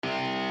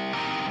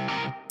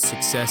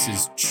success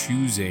is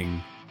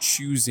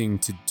choosing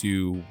to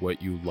do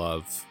what you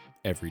love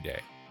every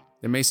day.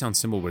 It may sound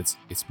simple, but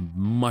it's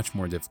much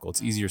more difficult.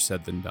 It's easier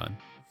said than done,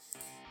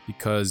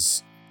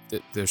 because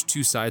there's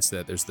two sides to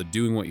that. There's the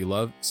doing what you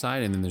love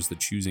side, and then there's the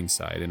choosing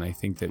side. And I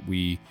think that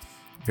we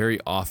very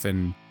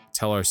often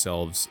tell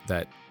ourselves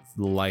that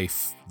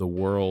life, the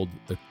world,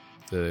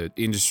 the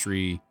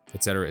industry,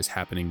 etc., is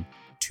happening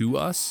to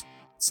us.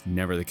 It's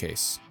never the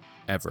case,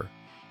 ever.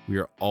 We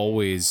are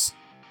always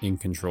in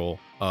control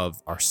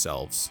of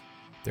ourselves.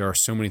 There are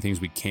so many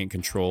things we can't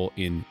control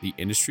in the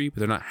industry, but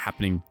they're not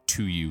happening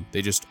to you.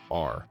 They just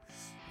are.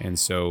 And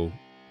so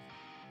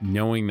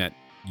knowing that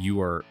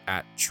you are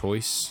at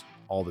choice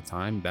all the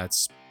time,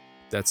 that's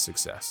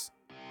success.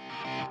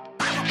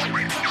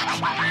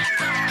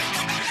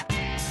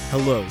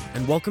 Hello,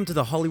 and welcome to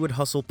the Hollywood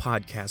Hustle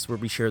podcast, where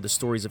we share the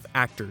stories of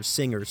actors,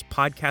 singers,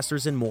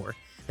 podcasters, and more,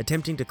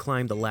 attempting to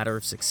climb the ladder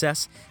of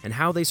success and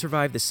how they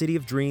survive the city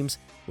of dreams,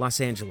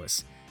 Los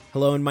Angeles.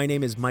 Hello, and my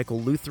name is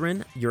Michael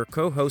Lutheran, your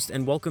co-host,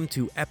 and welcome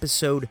to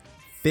episode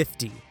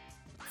 50.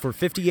 For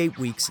 58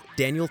 weeks,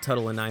 Daniel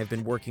Tuttle and I have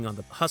been working on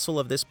the hustle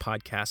of this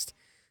podcast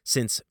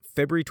since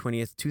February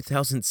 20th,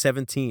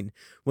 2017,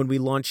 when we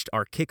launched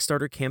our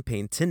Kickstarter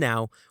campaign, to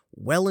now,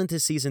 well into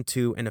season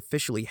 2 and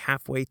officially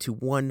halfway to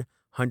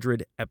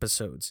 100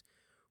 episodes.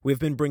 We've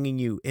been bringing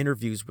you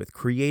interviews with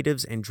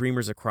creatives and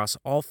dreamers across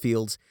all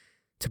fields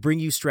to bring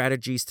you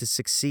strategies to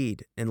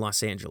succeed in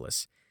Los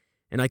Angeles.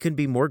 And I couldn't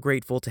be more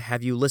grateful to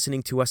have you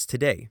listening to us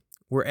today,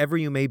 wherever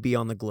you may be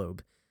on the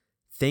globe.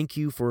 Thank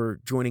you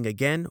for joining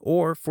again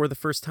or for the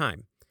first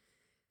time.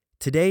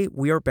 Today,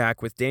 we are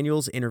back with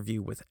Daniel's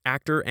interview with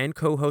actor and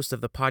co-host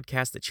of the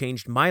podcast that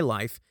changed my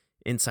life,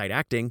 Inside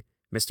Acting,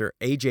 Mr.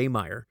 AJ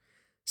Meyer.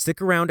 Stick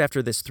around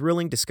after this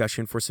thrilling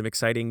discussion for some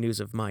exciting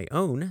news of my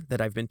own that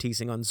I've been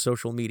teasing on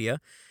social media.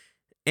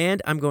 And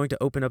I'm going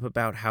to open up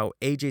about how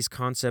AJ's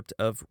concept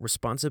of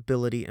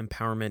responsibility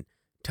empowerment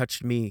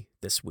touched me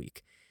this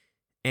week.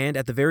 And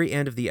at the very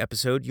end of the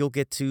episode, you'll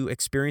get to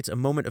experience a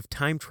moment of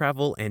time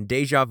travel and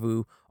deja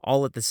vu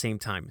all at the same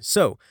time.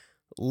 So,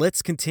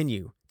 let's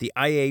continue the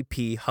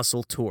IAP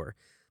Hustle Tour.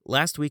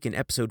 Last week in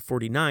episode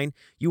 49,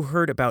 you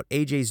heard about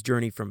AJ's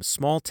journey from a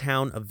small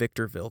town of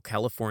Victorville,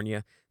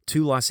 California,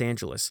 to Los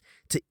Angeles,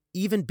 to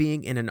even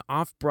being in an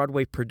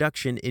off-Broadway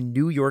production in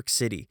New York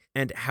City,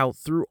 and how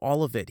through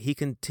all of it, he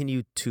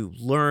continued to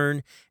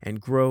learn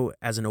and grow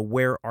as an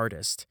aware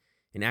artist.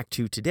 In Act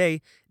 2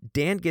 today,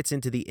 Dan gets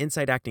into the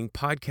Inside Acting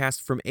podcast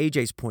from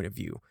AJ's point of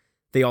view.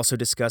 They also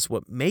discuss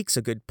what makes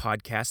a good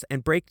podcast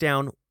and break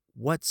down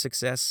what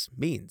success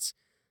means.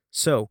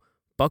 So,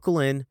 buckle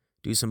in,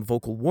 do some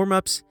vocal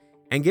warm-ups,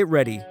 and get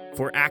ready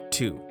for Act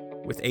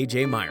 2 with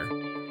AJ Meyer.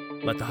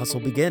 Let the hustle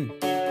begin.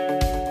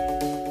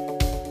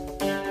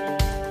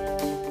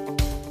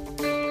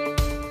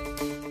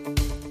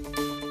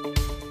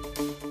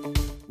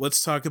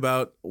 Let's talk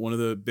about one of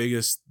the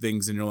biggest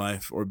things in your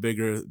life, or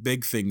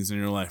big things in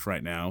your life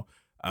right now.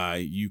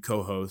 You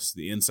co-host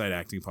the Inside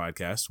Acting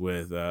podcast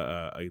with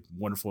a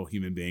wonderful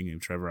human being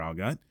named Trevor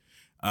Algatt.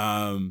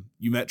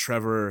 You met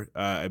Trevor,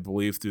 I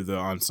believe, through the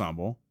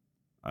ensemble,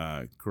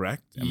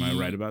 correct? Am I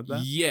right about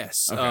that?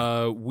 Yes.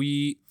 Okay.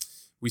 We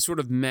sort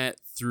of met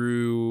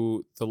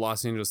through the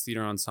Los Angeles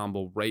Theater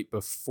Ensemble right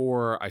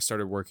before I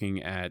started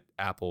working at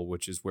Apple,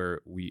 which is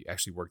where we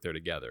actually worked there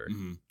together.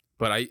 Mm-hmm.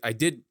 But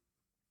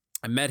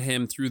I met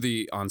him through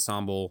the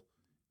ensemble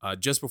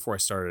just before I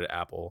started at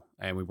Apple,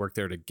 and we worked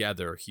there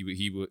together.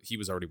 He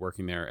was already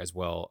working there as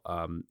well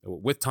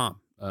with Tom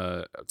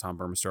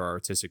Burmester, our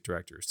artistic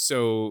director.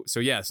 So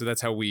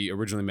that's how we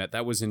originally met.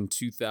 That was in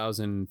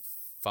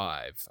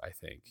 2005, I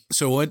think.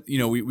 So what,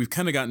 we've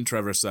kind of gotten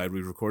Trevor's side.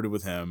 We've recorded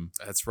with him.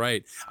 That's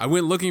right. I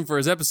went looking for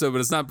his episode, but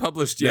it's not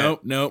published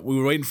yet. No, we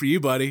were waiting for you,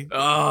 buddy.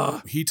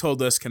 Oh. He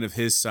told us kind of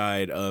his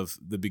side of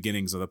the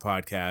beginnings of the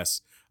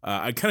podcast.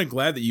 I'm kind of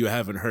glad that you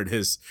haven't heard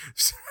his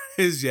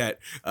yet,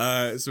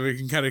 so we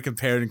can kind of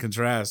compare and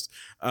contrast.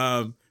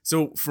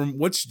 So from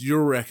what's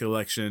your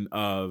recollection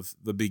of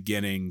the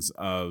beginnings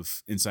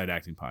of Inside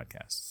Acting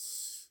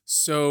podcast?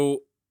 So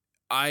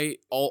I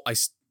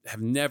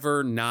have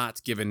never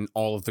not given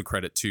all of the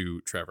credit to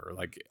Trevor.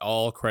 Like,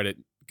 all credit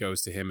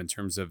goes to him in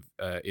terms of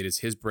it is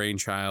his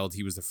brainchild.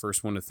 He was the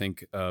first one to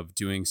think of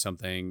doing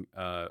something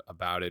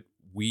about it.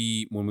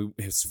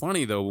 It's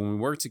funny though, when we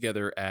worked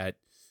together at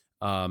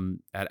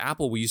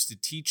Apple, we used to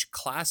teach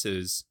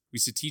classes. We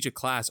used to teach a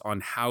class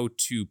on how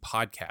to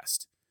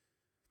podcast.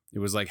 It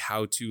was like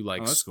how to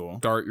that's cool.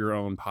 Start your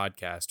own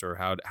podcast, or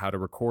how to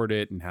record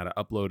it and how to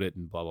upload it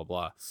and blah, blah,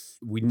 blah.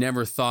 We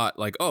never thought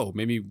like, oh,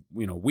 maybe,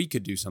 we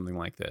could do something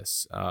like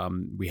this.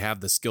 We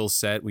have the skill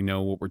set. We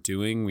know what we're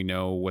doing. We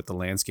know what the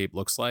landscape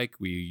looks like.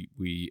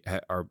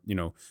 Our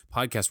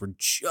podcasts were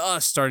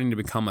just starting to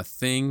become a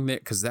thing,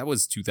 because that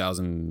was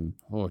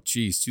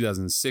 2006,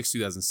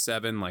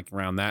 2007, like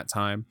around that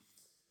time.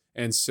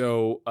 And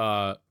so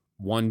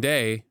one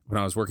day when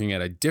I was working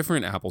at a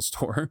different Apple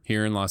store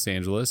here in Los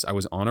Angeles, I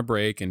was on a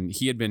break, and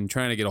he had been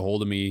trying to get a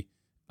hold of me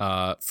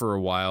for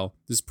a while.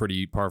 This is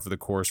pretty par for the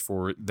course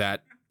for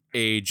that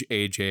age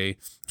AJ.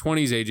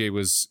 20s AJ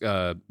was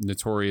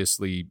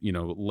notoriously,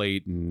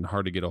 late and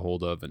hard to get a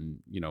hold of, and,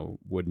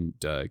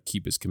 wouldn't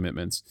keep his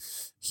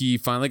commitments. He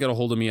finally got a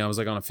hold of me. I was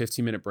like on a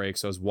 15-minute break.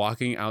 So I was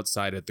walking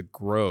outside at the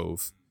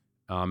Grove.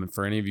 And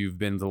for any of you who've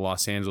been to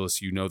Los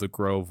Angeles, you know the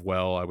Grove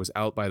well. I was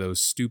out by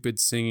those stupid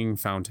singing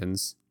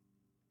fountains.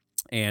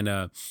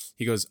 And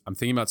he goes, I'm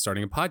thinking about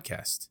starting a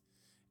podcast.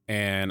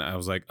 And I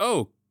was like,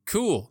 oh,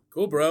 cool,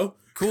 bro.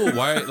 Cool.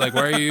 Why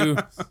are you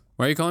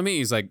calling me?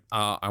 He's like,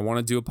 I want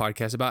to do a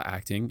podcast about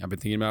acting. I've been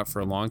thinking about it for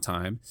a long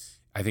time.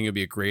 I think it'd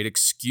be a great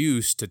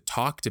excuse to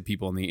talk to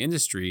people in the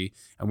industry.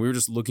 And we were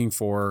just looking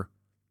for,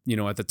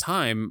 at the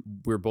time,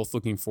 we were both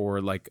looking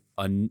for like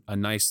a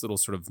nice little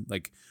sort of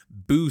like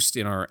boost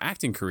in our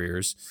acting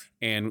careers.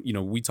 And,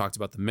 we talked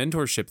about the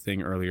mentorship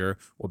thing earlier.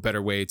 What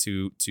better way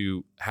to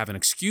have an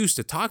excuse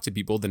to talk to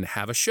people than to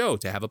have a show,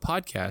 to have a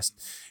podcast.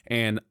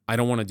 And I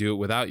don't want to do it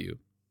without you.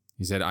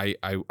 He said,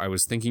 I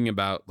was thinking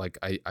about like,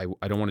 I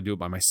don't want to do it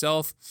by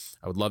myself.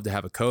 I would love to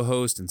have a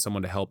co-host and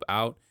someone to help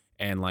out.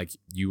 And like,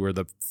 you were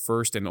the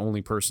first and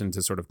only person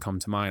to sort of come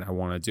to mind. I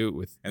want to do it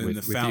with. And then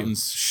the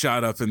fountains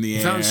shot up in the air.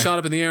 The fountains shot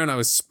up in the air, and I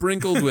was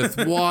sprinkled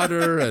with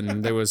water,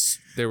 and there were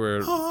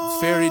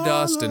fairy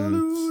dust,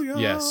 and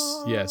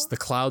yes, the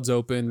clouds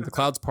opened, the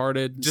clouds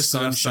parted, just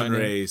sun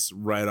rays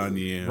right on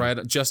you,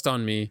 just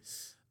on me.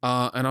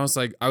 And I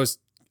was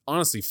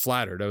honestly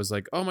flattered. I was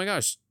like, oh my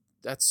gosh,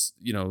 that's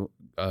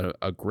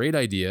a great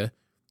idea.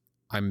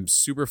 I'm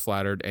super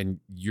flattered,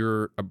 and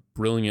you're a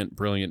brilliant,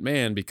 brilliant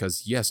man,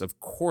 because yes, of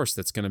course,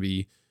 that's going to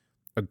be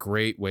a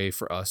great way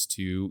for us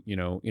to,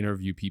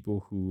 interview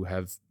people who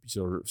have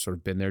sort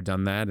of been there,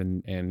 done that,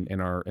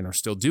 and are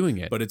still doing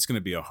it. But it's going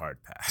to be a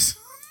hard pass.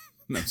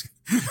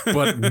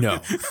 But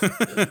no,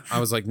 I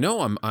was like,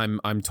 no,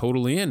 I'm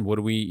totally in. What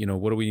do we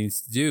need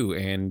to do?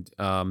 And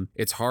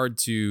it's hard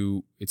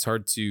to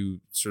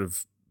sort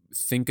of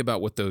think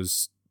about what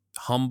those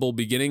humble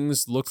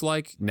beginnings looked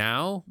like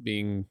now,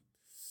 being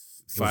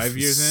 5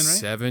 years in, right?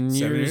 7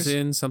 years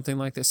in, something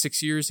like that,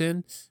 6 years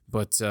in.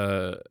 But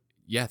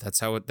yeah,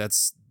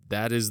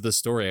 that is the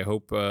story. I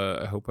hope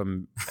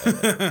I'm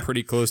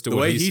pretty close to the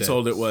what way he he said.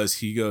 told it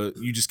was,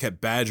 you just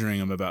kept badgering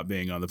him about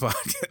being on the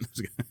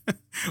podcast.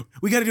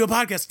 We got to do a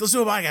podcast. Let's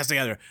do a podcast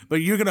together. But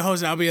you're going to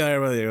host, and I'll be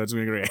there with you. It's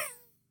going to be great.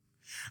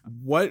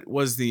 What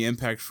was the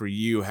impact for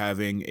you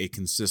having a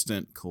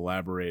consistent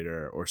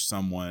collaborator or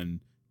someone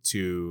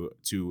to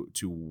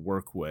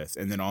work with,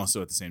 and then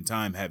also at the same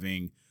time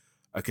having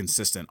a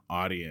consistent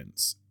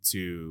audience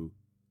to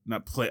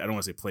not play? I don't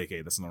want to say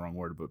placate, that's not the wrong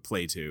word, but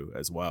play to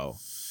as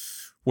well.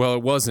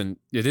 Well, it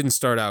didn't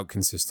start out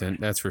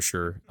consistent, that's for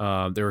sure.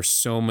 There were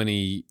so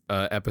many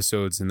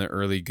episodes in the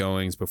early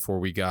goings before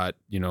we got,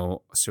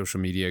 social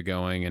media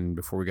going, and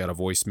before we got a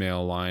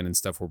voicemail line and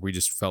stuff, where we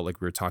just felt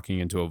like we were talking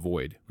into a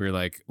void. We were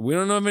like, we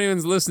don't know if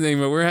anyone's listening,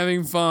 but we're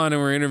having fun and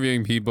we're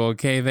interviewing people.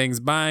 Okay, thanks,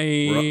 bye.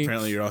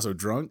 Apparently you're also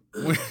drunk.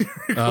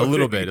 A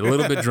little bit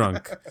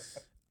drunk.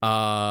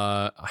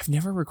 I've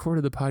never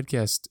recorded the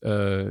podcast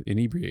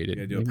inebriated.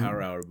 Yeah, do a power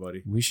hour,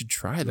 buddy. We should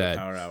try that.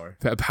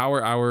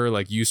 Power hour,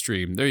 like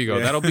Ustream. There you go.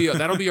 Yeah.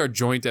 That'll be our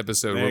joint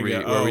episode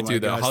where we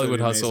do the Hollywood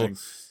Hustle.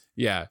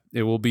 Yeah,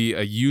 it will be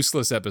a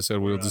useless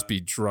episode. We'll just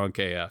be drunk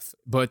AF.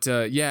 But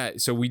yeah,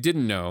 so we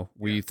didn't know.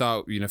 We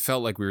thought,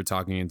 felt like we were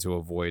talking into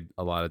a void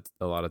a lot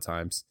of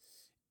times.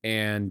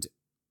 And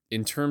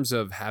in terms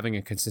of having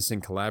a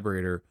consistent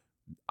collaborator,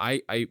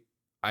 I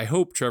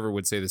hope Trevor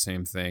would say the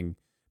same thing.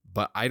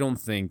 But I don't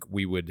think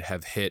we would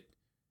have hit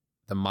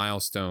the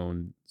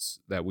milestones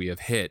that we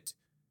have hit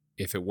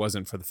if it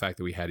wasn't for the fact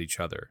that we had each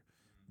other.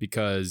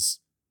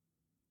 Because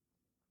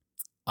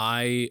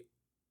there's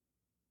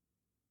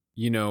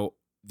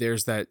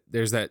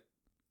that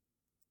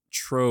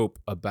trope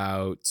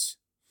about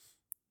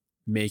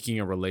making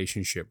a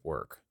relationship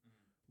work,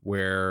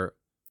 where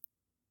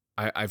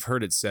I've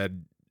heard it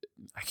said,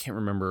 I can't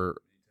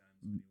remember,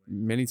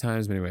 many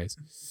times, many ways,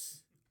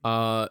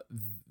 that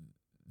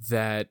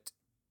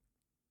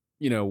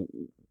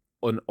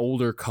an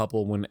older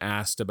couple, when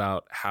asked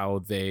about how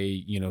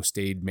they,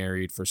 stayed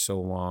married for so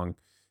long,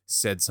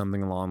 said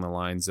something along the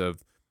lines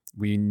of,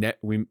 we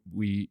never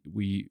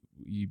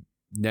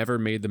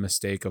made the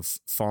mistake of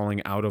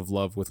falling out of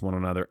love with one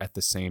another at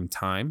the same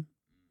time.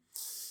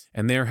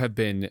 And there have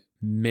been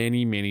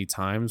many, many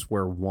times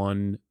where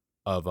one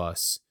of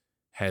us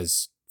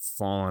has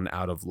fallen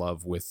out of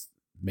love with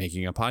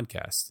making a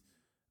podcast.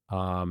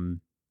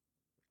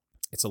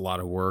 It's a lot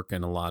of work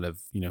and a lot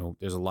of,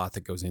 there's a lot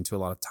that goes into a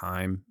lot of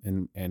time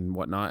and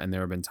whatnot. And there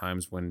have been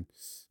times when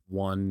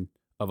one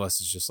of us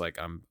is just like,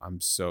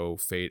 I'm so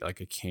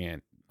like,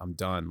 I'm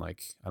done.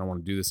 Like, I don't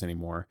want to do this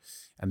anymore.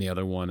 And the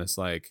other one is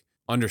like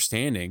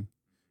understanding,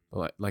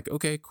 like,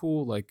 okay,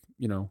 cool. Like,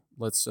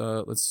 let's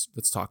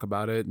talk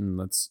about it, and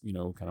let's,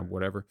 kind of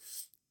whatever.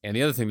 And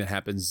the other thing that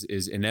happens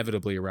is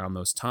inevitably around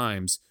those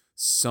times,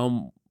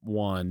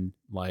 someone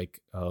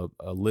like a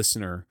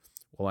listener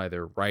will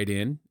either write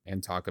in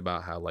and talk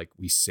about how like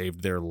we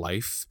saved their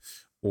life,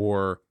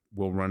 or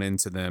we'll run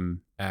into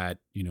them at,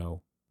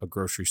 a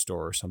grocery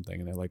store or something.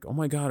 And they're like, oh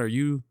my God, are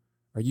you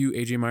are you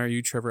AJ Meyer? Are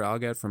you Trevor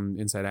Algatt from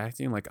Inside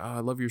Acting? Like, oh, I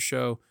love your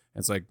show.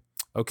 And it's like,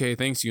 okay,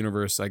 thanks,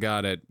 universe. I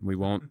got it. We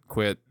won't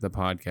quit the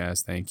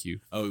podcast. Thank you.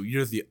 Oh,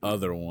 you're the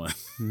other one.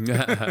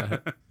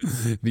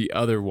 The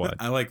other one.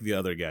 I like the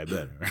other guy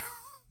better.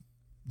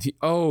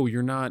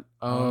 You're not.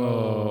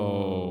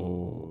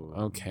 Oh,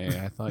 okay.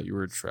 I thought you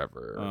were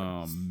Trevor.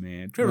 Oh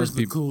man, Trevor's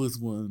the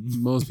coolest one.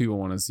 Most people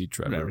want to see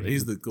Trevor.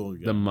 He's the cool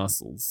guy. The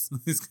muscles.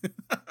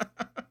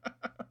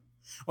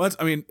 Well, it's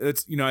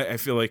I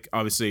feel like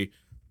obviously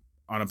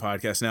on a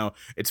podcast now,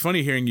 it's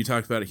funny hearing you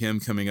talk about him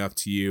coming up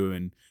to you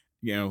and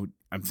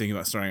I'm thinking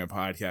about starting a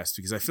podcast,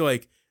 because I feel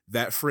like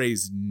that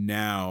phrase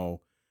now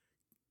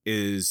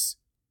is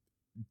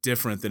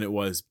different than it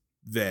was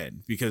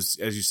then, because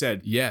as you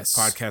said, yes,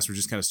 podcasts were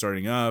just kind of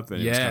starting up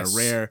and it's kind of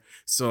rare.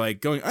 So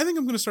like I think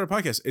I'm going to start a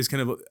podcast is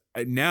kind of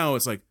now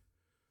it's like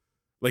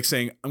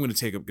saying I'm going to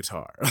take up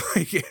guitar.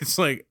 Like it's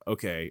like,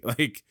 okay,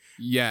 like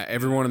yeah,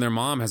 everyone and their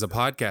mom has a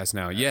podcast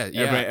now. Yeah,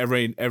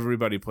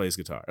 everybody plays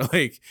guitar.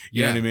 Like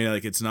you know what I mean?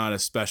 Like it's not a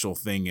special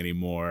thing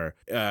anymore.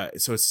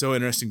 So it's so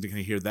interesting to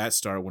kind of hear that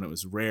start when it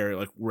was rare.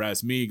 Like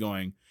whereas me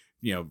going,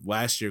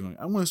 last year going,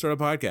 I want to start a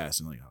podcast,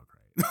 and like, oh great.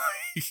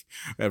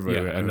 It's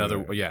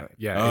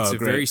a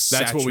very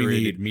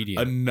saturated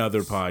medium.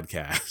 Another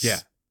podcast.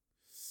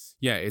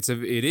 You're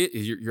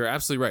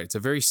absolutely right. It's a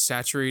very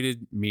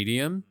saturated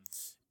medium,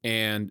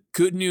 and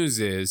good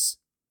news is,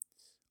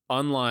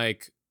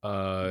 unlike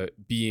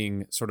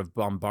being sort of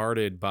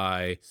bombarded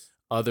by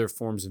other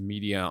forms of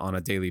media on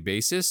a daily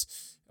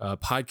basis,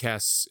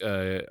 podcasts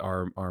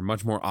are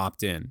much more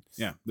opt-in.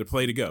 Yeah, they're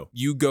play to go.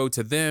 You go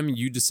to them,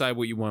 you decide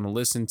what you want to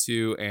listen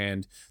to,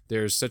 and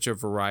there's such a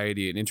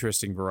variety, an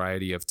interesting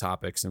variety of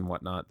topics and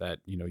whatnot that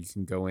you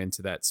can go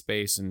into that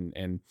space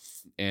and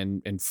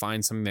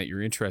find something that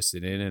you're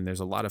interested in. And there's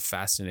a lot of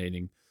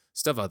fascinating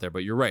stuff out there.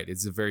 But you're right,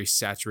 it's a very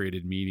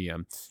saturated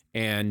medium.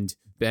 And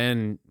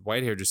Ben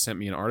Whitehair just sent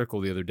me an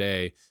article the other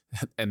day,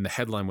 and the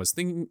headline was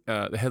thinking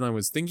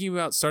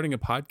about starting a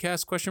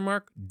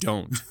podcast ?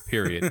 Don't.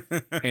 Period.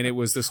 And it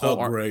was this whole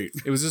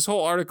it was this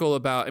whole article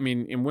about,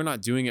 and we're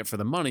not doing it for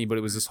the money, but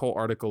it was this whole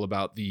article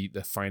about the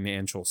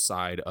financial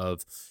side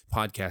of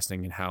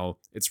podcasting and how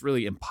it's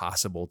really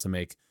impossible to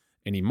make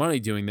any money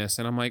doing this.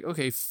 And I'm like,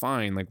 okay,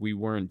 fine. Like we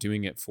weren't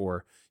doing it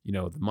for,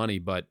 the money,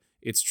 but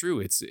it's true.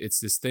 It's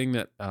this thing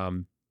that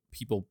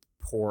people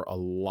pour a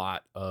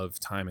lot of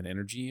time and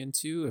energy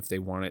into if they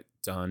want it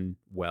done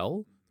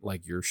well,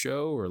 like your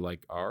show or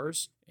like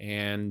ours.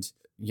 And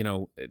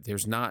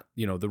there's not,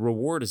 the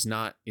reward is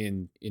not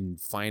in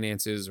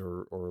finances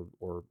or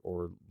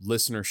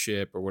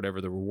listenership or whatever.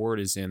 The reward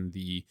is in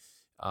the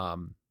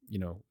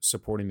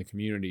supporting the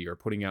community or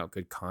putting out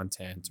good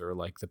content or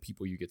like the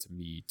people you get to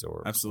meet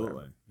or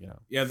absolutely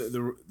whatever.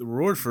 The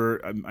reward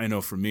for I know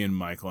for me and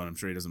Michael, and I'm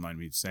sure he doesn't mind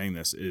me saying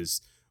this,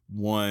 is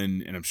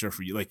one, and I'm sure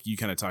for you, like you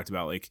kind of talked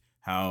about like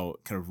how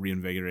kind of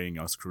reinvigorating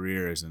y'all's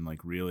careers and like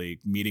really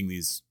meeting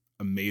these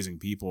amazing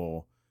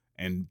people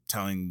and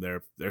telling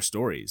their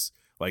stories,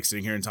 like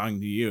sitting here and talking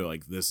to you,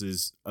 like this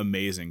is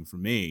amazing for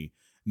me,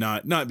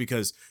 not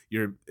because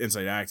you're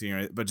Inside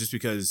Acting, but just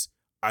because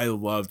I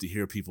love to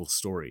hear people's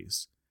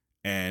stories.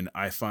 And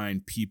I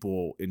find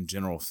people in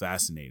general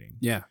fascinating.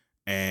 Yeah.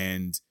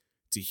 And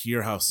to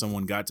hear how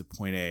someone got to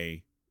point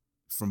A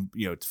from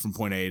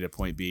point A to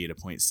point B to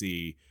point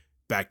C,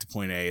 back to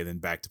point A and then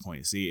back to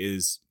point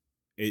C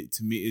I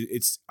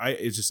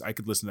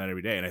could listen to that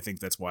every day. And I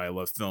think that's why I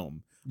love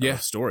film. I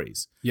love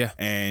stories. Yeah.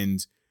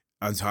 And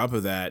on top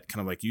of that,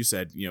 kind of like you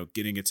said,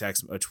 getting a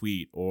text, a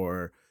tweet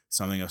or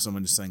something of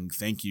someone just saying,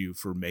 thank you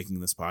for making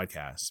this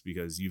podcast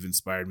because you've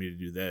inspired me to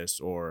do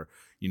this, or,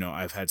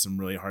 I've had some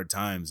really hard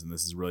times and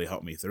this has really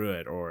helped me through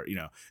it. Or,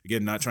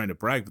 again, not trying to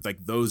brag, but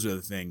like those are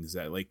the things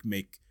that like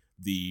make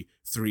the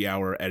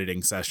 3-hour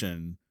editing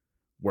session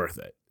worth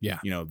it. Yeah.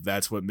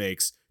 That's what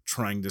makes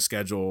trying to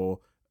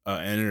schedule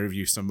an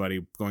interview,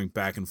 somebody going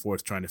back and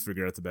forth, trying to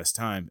figure out the best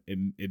time.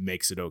 It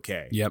makes it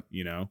okay. Yep.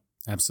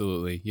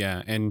 Absolutely.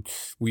 Yeah. And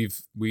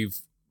we've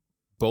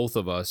both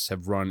of us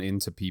have run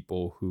into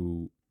people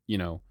who,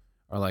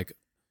 are like,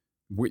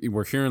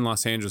 we're here in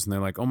Los Angeles and they're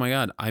like, oh my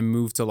God, I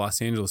moved to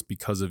Los Angeles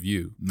because of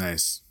you.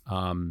 Nice.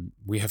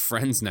 We have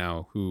friends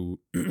now who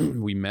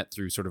we met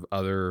through sort of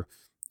other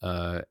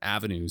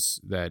avenues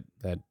that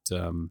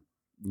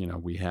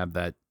we have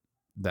that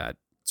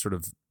sort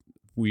of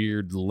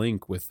weird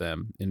link with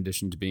them in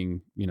addition to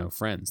being,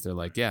 friends. They're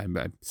like, yeah,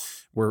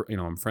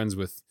 I'm friends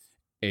with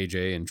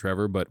AJ and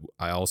Trevor, but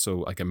I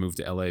also I moved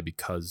to LA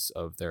because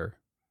of their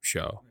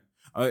show.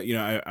 There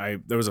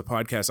was a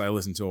podcast I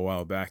listened to a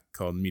while back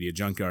called Media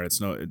Junkyard.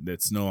 It's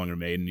no longer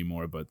made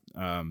anymore, but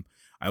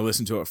I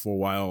listened to it for a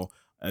while,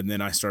 and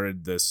then I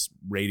started this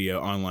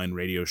online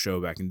radio show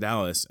back in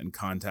Dallas and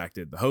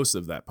contacted the hosts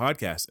of that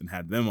podcast and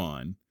had them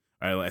on.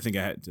 I think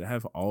I had to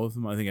have all of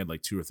them. I think I had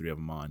like 2 or 3 of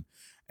them on,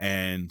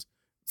 and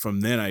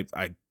from then I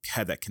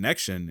had that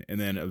connection, and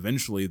then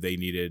eventually they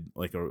needed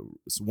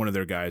one of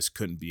their guys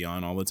couldn't be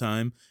on all the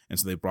time, and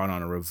so they brought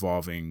on a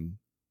revolving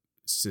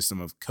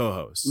system of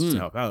co-hosts to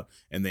help out,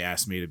 and they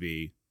asked me to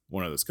be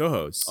one of those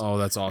co-hosts. Oh,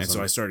 that's awesome. And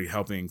so I started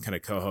helping kind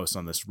of co-host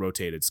on this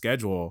rotated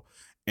schedule,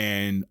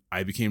 and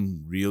I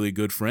became really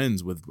good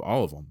friends with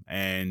all of them.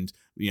 And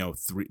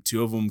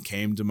two of them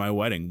came to my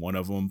wedding. One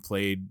of them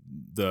played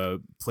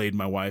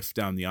my wife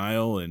down the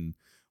aisle, and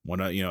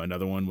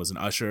another one was an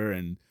usher,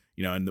 and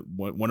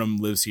one of them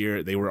lives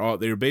here. They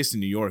were based in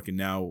New York, and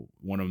now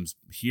one of them's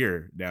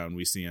here now, and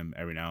we see him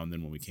every now and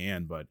then when we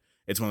can. But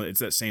it's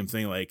that same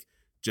thing. Like,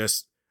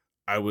 just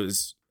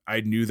I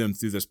knew them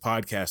through this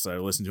podcast that I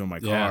listened to in my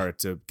car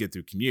to get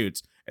through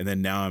commutes, and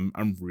then now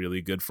I'm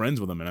really good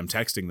friends with them, and I'm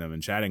texting them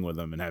and chatting with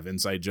them and have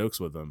inside jokes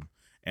with them,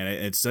 and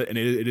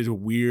it is a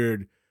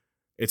weird.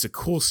 It's a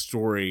cool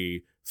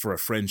story for a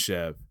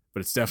friendship, but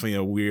it's definitely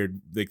a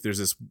weird, like, there's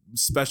this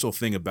special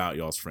thing about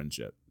y'all's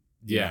friendship.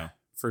 Yeah,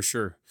 for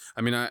sure.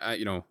 I mean, I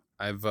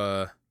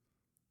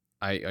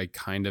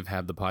kind of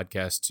have the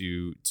podcast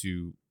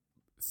to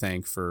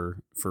thank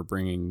for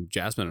bringing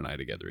Jasmine and I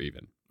together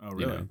even. Oh,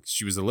 really?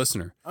 She was a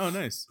listener. Oh,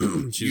 nice.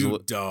 She's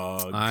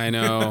dog. I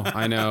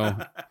know.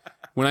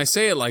 When I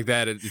say it like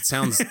that, it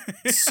sounds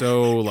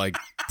so like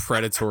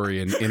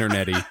predatory and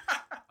internet-y.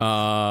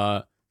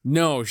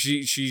 No,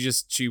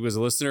 she was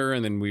a listener,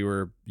 and then we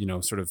were,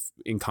 sort of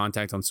in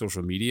contact on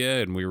social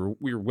media, and we were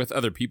with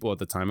other people at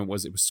the time. It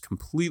was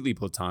completely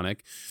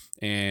platonic,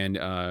 and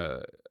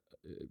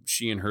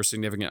she and her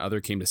significant other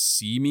came to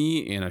see me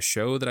in a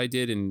show that I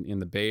did in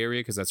the Bay Area,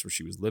 because that's where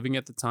she was living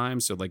at the time.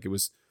 So like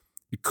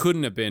it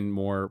couldn't have been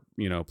more,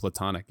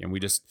 platonic, and we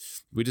just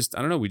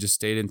I don't know, we just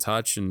stayed in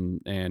touch,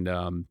 and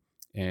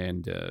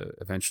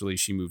eventually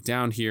she moved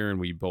down here, and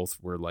we both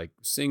were like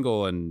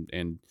single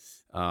and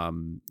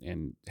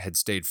had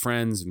stayed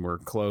friends and were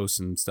close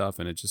and stuff,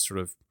 and it just sort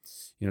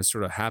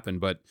of happened.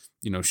 But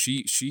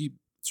she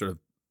sort of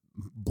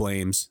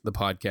blames the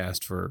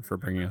podcast for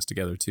bringing us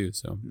together too.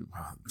 So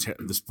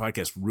this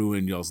podcast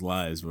ruined y'all's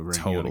lives. We're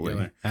bringing you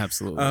together.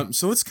 Absolutely.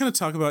 So let's kind of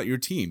talk about your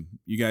team.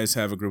 You guys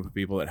have a group of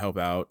people that help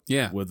out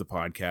with the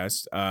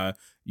podcast.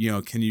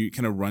 Can you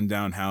kind of run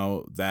down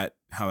how that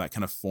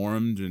kind of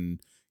formed, and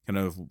kind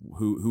of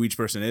who each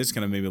person is,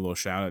 kind of maybe a little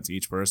shout out to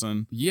each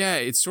person? Yeah,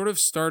 it sort of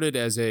started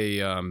as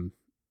a,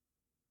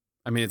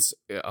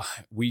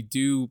 we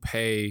do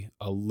pay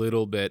a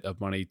little bit of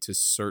money to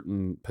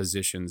certain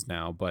positions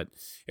now, but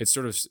it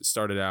sort of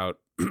started out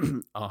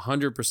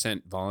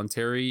 100%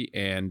 voluntary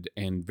and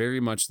very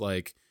much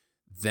like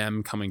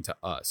them coming to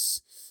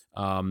us.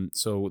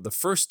 So the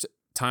first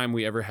time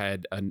we ever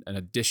had an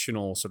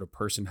additional sort of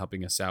person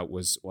helping us out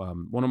was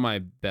one of my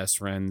best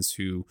friends,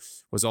 who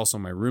was also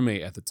my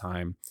roommate at the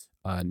time,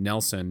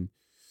 Nelson,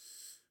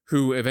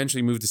 who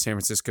eventually moved to San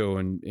Francisco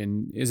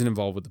and isn't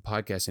involved with the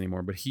podcast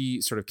anymore, but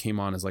he sort of came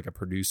on as like a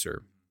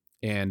producer.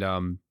 And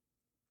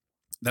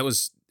it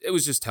was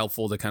just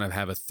helpful to kind of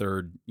have a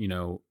third,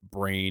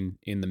 brain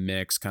in the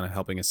mix, kind of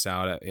helping us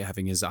out,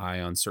 having his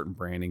eye on certain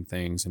branding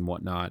things and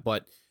whatnot.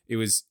 But it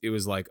was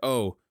like,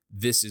 oh,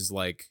 this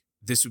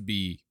would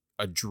be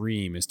a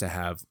dream, is to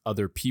have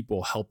other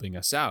people helping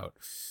us out.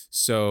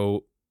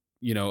 So,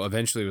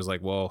 eventually it was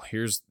like, well,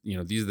 here's,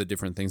 these are the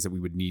different things that we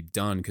would need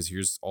done, because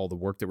here's all the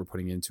work that we're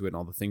putting into it and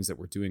all the things that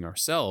we're doing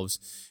ourselves.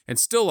 And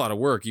still a lot of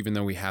work, even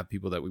though we have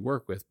people that we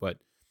work with. But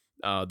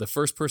the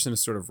first person to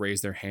sort of raise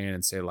their hand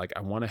and say, like,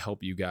 I want to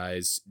help you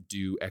guys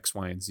do X,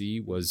 Y, and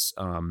Z was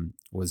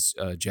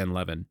Jen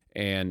Levin.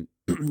 And,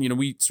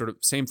 we sort of,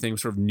 same thing,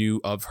 sort of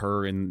knew of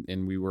her,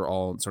 and we were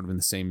all sort of in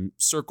the same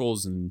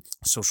circles and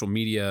social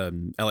media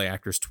and LA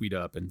Actors Tweet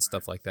Up and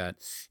stuff like that.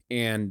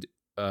 And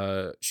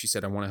she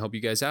said, I want to help you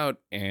guys out.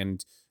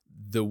 And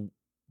the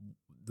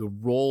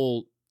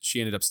role she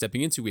ended up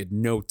stepping into, we had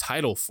no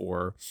title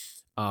for.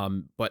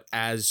 But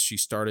as she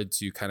started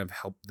to kind of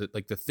help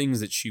the things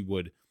that she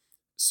would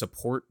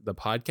support the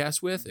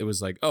podcast with, it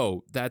was like,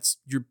 oh,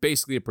 you're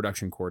basically a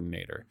production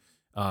coordinator.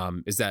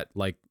 Is that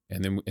like,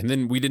 and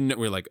then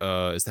we're like,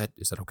 is that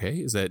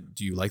okay?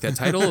 Do you like that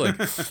title? Like,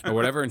 or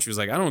whatever. And she was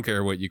like, I don't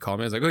care what you call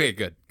me. I was like, okay,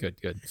 good.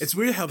 It's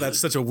weird how that's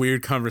such a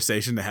weird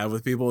conversation to have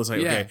with people. It's like,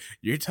 okay,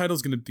 your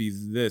title's going to be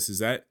this. Is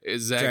that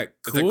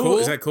cool?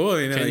 Is that cool?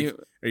 Are you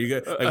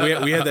good?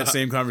 Like we had that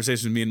same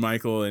conversation with me and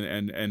Michael,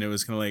 and it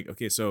was kind of like,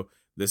 okay, so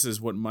this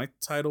is what my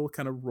title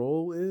kind of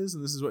role is,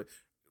 and this is what.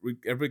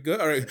 Everybody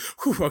good? All right.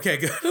 Whew, okay,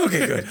 good.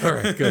 Okay, good. All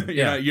right, good.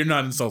 Yeah, you're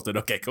not insulted.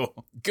 Okay,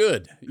 cool.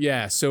 Good.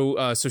 Yeah.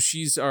 So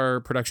she's our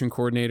production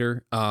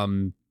coordinator.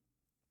 And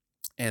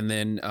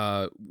then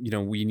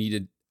we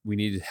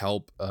needed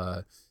help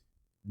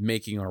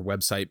making our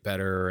website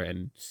better,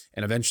 and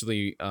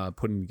eventually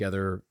putting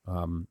together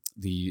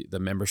the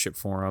membership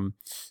forum,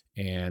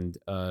 and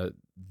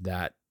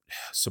that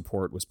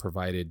support was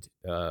provided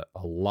a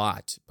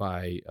lot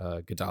by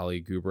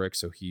Gadali Gubrick.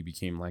 So he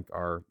became like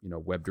our,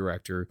 web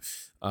director.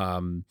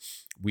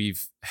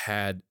 We've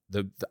had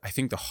the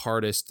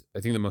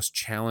most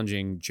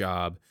challenging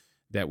job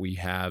that we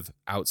have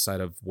outside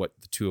of what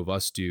the two of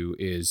us do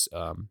is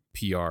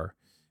PR,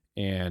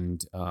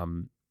 and,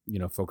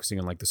 focusing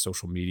on like the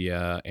social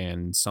media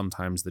and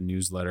sometimes the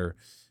newsletter.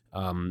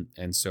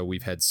 And so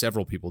we've had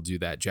several people do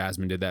that.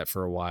 Jasmine did that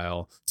for a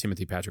while.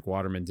 Timothy Patrick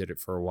Waterman did it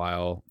for a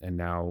while. And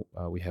now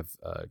we have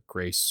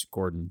Grace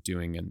Gordon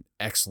doing an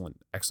excellent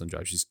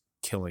job. She's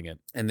killing it.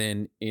 And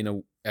then in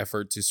an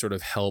effort to sort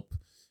of help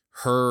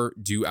her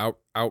do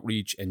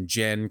outreach and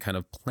Jen kind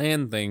of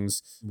plan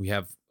things, we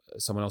have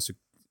someone else who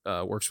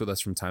works with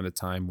us from time to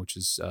time, which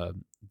is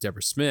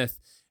Deborah Smith.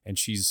 And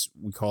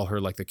we call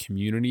her like the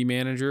community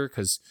manager,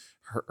 because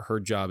her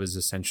job is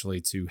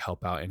essentially to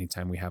help out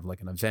anytime we have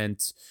like an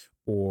event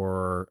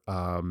or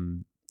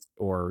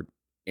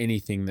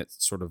anything that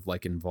sort of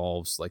like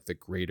involves like the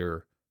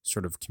greater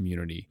sort of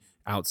community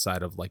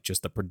outside of like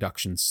just the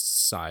production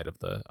side of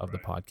the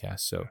podcast.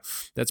 So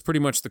that's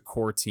pretty much the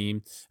core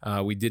team.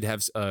 We did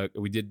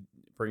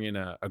bring in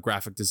a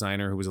graphic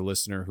designer who was a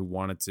listener who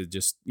wanted to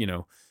just,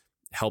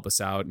 help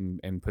us out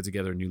and put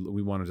together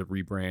we wanted to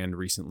rebrand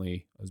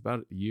recently. It was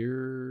about a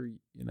year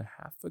and a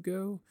half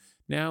ago.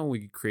 Now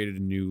we created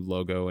a new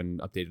logo and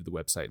updated the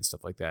website and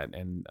stuff like that.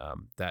 And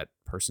that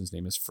person's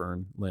name is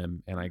Fern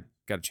Lim. And I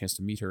got a chance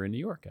to meet her in New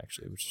York,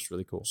 actually, which is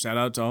really cool. Shout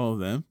out to all of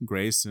them,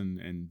 Grace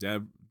and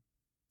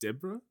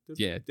Deborah?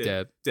 Yeah,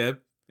 Deb.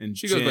 And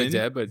she Jen. goes by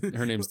Deb, but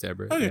her name's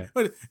Deborah. Okay,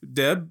 Yeah.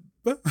 Deb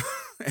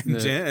and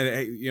Jen.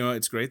 And,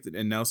 it's great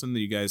and Nelson, that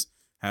you guys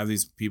have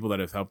these people that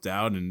have helped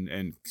out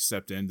and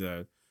stepped in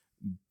to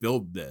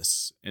build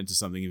this into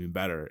something even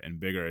better and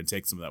bigger and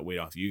take some of that weight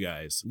off you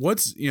guys.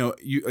 What's,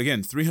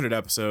 again, 300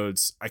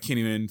 episodes. I can't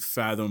even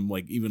fathom,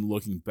 like, even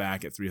looking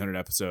back at 300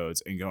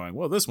 episodes and going,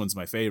 well, this one's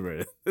my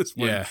favorite. This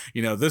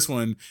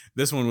one,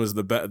 this one was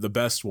the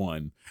best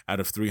one out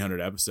of 300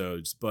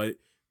 episodes. But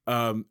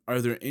are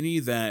there any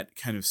that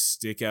kind of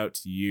stick out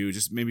to you,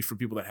 just maybe for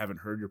people that haven't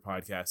heard your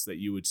podcast, that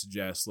you would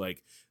suggest,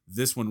 like,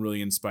 this one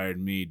really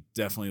inspired me,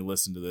 definitely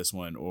listen to this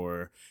one,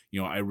 or,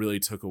 I really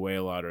took away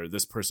a lot, or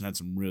this person had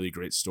some really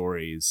great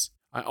stories?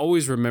 I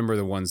always remember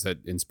the ones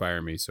that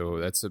inspire me. So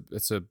that's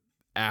a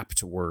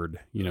apt word,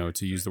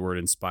 to use the word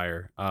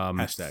inspire.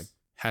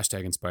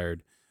 Hashtag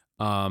inspired.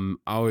 I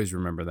always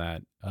remember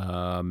that.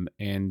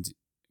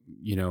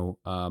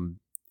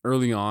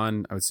 Early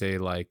on, I would say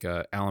like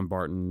Alan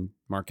Barton,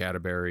 Mark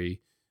Atterbury,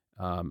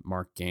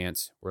 Mark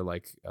Gant were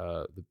like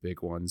the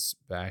big ones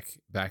back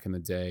in the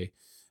day.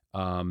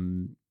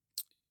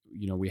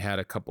 We had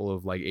a couple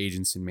of like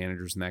agents and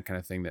managers and that kind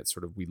of thing that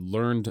sort of we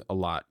learned a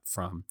lot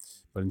from.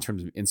 But in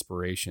terms of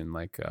inspiration,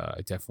 like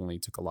I definitely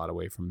took a lot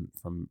away from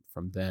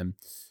them.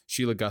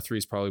 Sheila Guthrie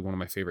is probably one of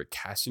my favorite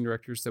casting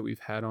directors that we've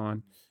had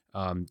on,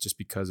 just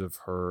because of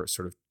her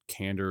sort of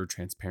candor,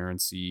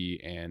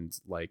 transparency, and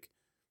like,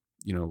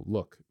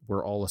 look,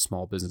 we're all a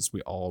small business.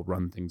 We all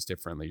run things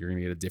differently. You're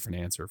going to get a different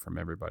answer from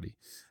everybody.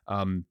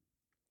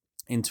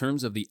 In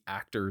terms of the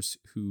actors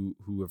who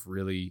have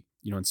really,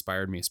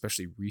 inspired me,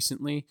 especially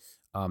recently,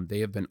 they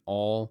have been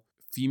all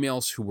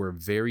females who were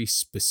very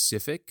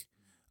specific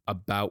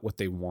about what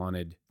they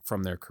wanted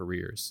from their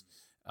careers.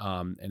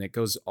 And it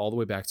goes all the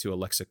way back to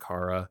Alexa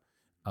Cara.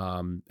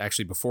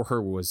 Actually, before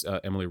her was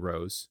Emily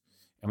Rose,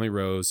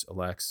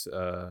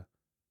 Alexa,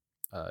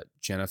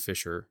 Jenna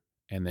Fisher,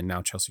 and then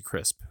now Chelsea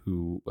Crisp,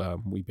 who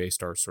we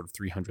based our sort of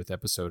 300th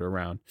episode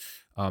around.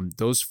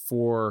 Those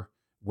four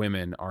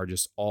women are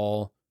just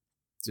all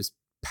just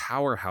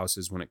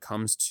powerhouses when it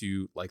comes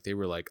to, like, they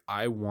were like,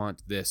 I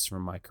want this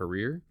from my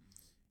career.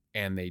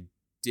 And they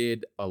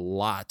did a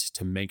lot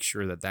to make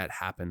sure that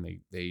happened.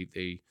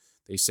 They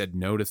said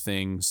no to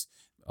things.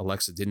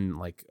 Alexa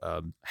didn't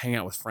hang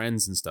out with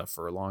friends and stuff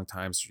for a long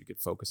time so she could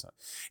focus on.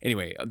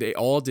 Anyway, they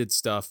all did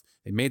stuff.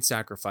 They made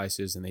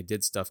sacrifices and they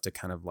did stuff to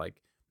kind of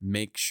like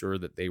make sure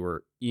that they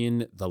were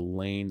in the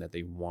lane that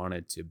they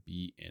wanted to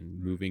be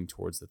in, moving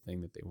towards the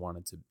thing that they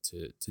wanted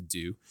to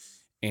do.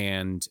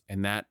 And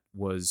that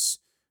was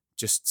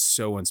just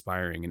so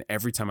inspiring. And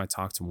every time I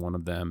talked to one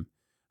of them,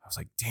 I was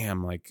like,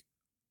 damn, like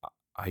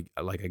I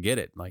get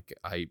it. Like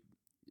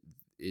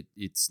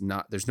it's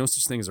not, there's no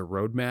such thing as a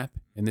roadmap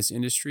in this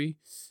industry.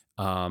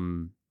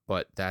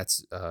 But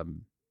that's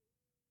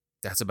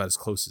about as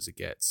close as it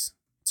gets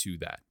to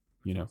that,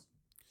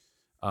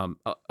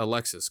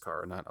 Alexa's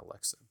car, not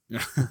Alexa.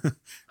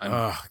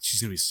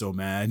 She's gonna be so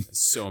mad.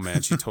 So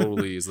mad. She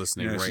totally is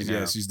listening now.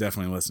 Yeah, she's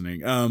definitely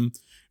listening.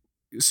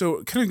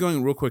 So kind of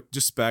going real quick,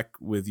 just back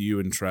with you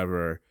and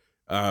Trevor,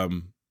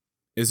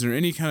 is there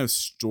any kind of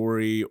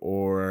story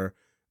or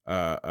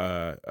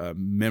a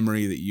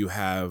memory that you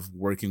have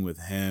working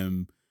with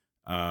him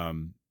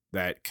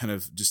that kind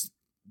of just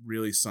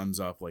really sums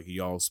up like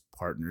y'all's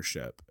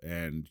partnership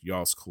and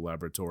y'all's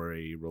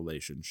collaboratory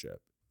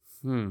relationship?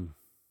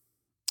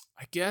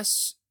 I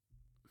guess,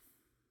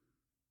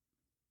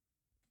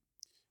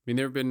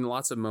 there have been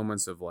lots of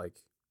moments of like,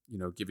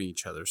 giving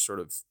each other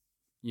sort of,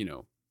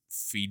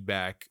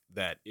 feedback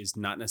that is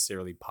not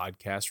necessarily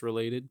podcast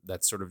related.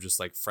 That's sort of just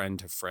like friend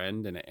to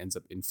friend, and it ends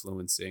up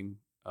influencing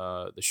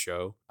the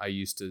show.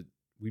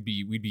 We'd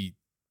be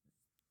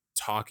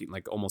talking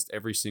like almost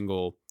every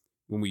single,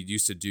 when we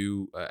used to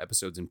do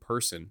episodes in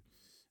person,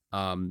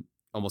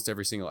 almost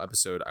every single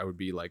episode I would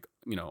be like,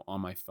 on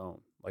my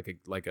phone, like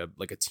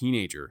a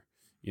teenager,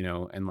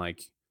 and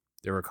like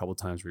there were a couple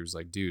times where he was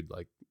like, dude,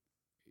 like,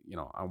 you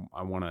know,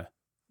 I want to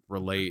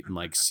relate and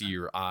like see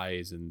your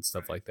eyes and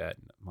stuff like that.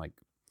 And I'm like,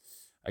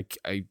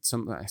 I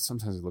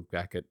sometimes look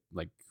back at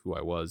like who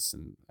I was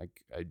and I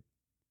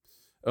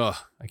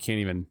can't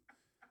even,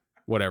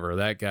 whatever.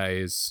 That guy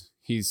is,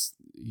 he's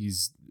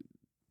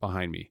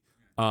behind me.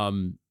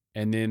 And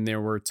then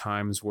there were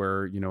times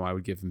where, you know, I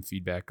would give him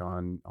feedback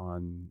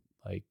on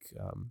like,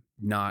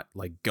 not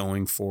like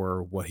going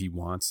for what he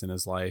wants in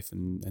his life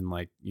and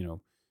like, you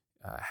know,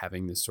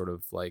 having this sort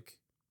of like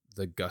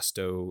the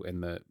gusto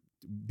and the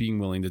being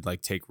willing to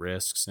like take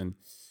risks. And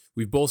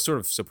we've both sort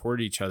of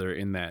supported each other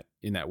in that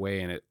way.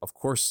 And it, of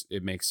course,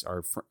 it makes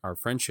our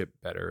friendship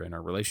better and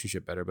our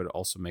relationship better, but it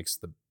also makes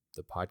the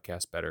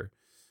podcast better.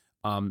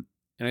 And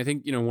I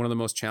think, you know, one of the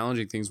most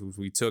challenging things was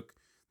we took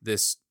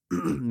this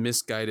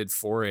misguided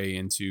foray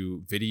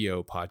into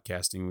video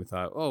podcasting. We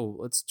thought, oh,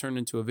 let's turn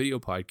into a video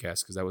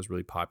podcast because that was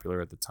really popular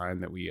at the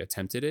time that we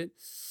attempted it.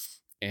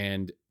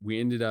 And we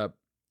ended up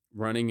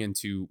running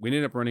into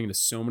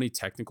so many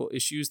technical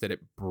issues that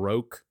it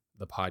broke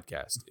the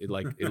podcast. It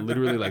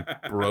literally like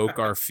broke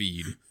our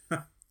feed.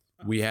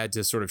 We had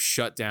to sort of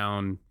shut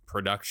down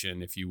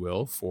production, if you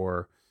will,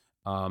 for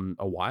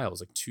a while. It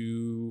was like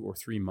 2 or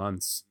 3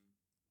 months.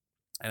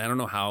 And I don't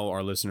know how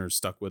our listeners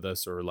stuck with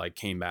us or like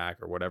came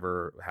back or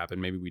whatever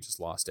happened. Maybe we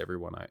just lost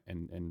everyone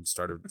and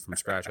started from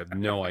scratch. I have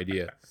no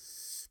idea.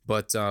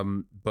 But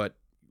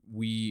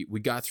we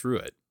got through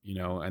it, you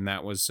know, and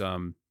that was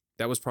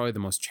probably the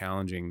most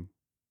challenging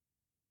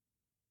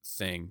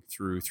thing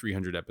through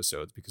 300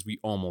 episodes because we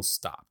almost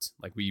stopped.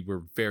 Like we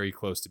were very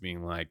close to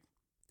being like,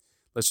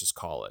 let's just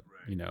call it,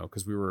 you know,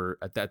 because we were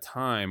at that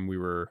time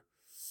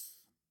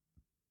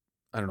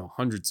I don't know,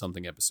 100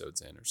 something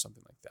episodes in or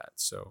something like that.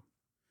 So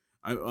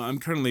I'm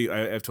currently,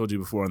 I've told you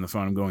before on the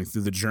phone, I'm going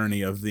through the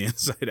journey of the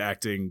Inside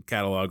Acting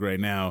catalog right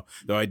now,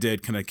 though I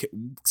did kind of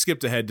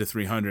skipped ahead to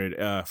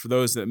 300. For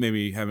those that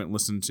maybe haven't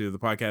listened to the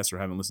podcast or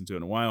haven't listened to it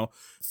in a while,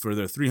 for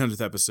the 300th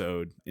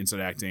episode,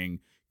 Inside Acting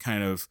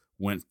kind of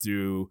went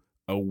through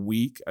a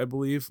week, I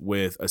believe,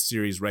 with a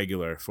series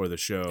regular for the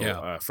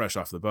show, Fresh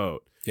Off the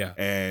Boat. Yeah.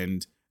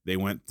 And they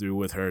went through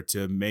with her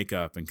to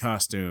makeup and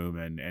costume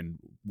and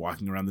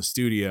walking around the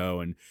studio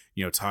and,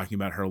 you know, talking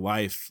about her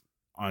life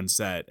on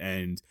set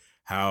and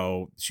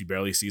how she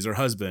barely sees her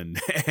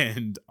husband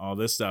and all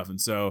this stuff. And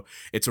so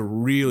it's a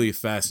really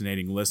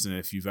fascinating listen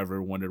if you've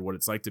ever wondered what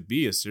it's like to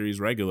be a series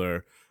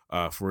regular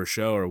for a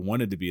show or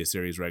wanted to be a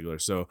series regular.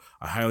 So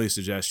I highly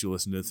suggest you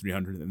listen to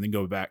 300 and then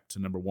go back to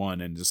number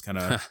 1 and just kind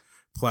of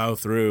plow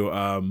through.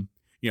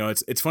 You know,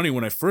 it's funny,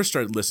 when I first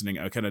started listening,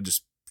 I kind of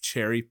just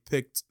cherry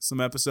picked some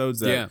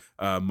episodes that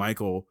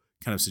Michael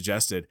kind of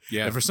suggested.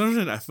 Yeah. And for some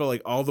reason, I felt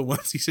like all the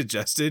ones he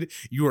suggested,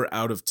 you were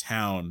out of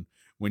town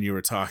when you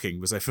were talking,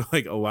 because I feel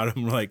like a lot of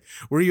them were like,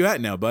 where are you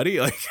at now, buddy?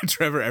 Like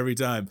Trevor every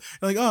time.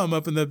 Like, oh, I'm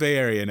up in the Bay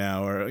Area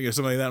now, or you know,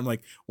 something like that. I'm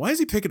like, why is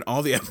he picking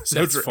all the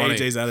episodes where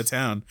AJ's out of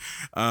town?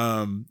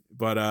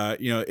 But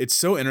you know, it's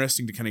so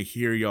interesting to kind of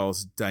hear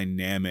y'all's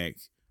dynamic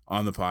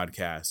on the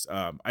podcast.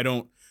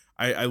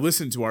 I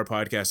listen to our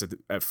podcast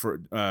for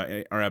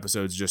our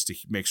episodes just to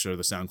make sure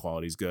the sound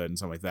quality is good and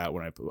something like that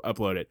when I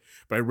upload it.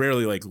 But I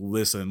rarely like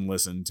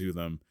listen to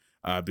them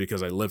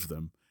because I live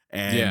them.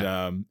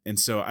 And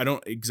so I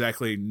don't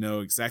exactly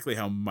know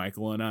how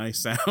Michael and I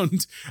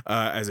sound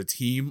as a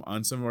team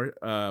on some of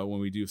our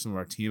when we do some of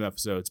our team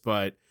episodes,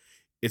 but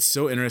it's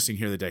so interesting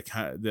here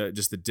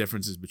just the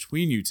differences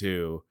between you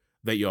two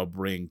that y'all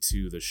bring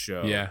to the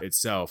show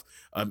itself.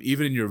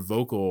 Even in your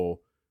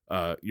vocal,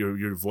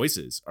 your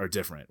voices are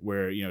different.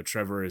 Where, you know,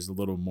 Trevor is a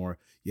little more,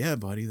 yeah,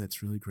 buddy,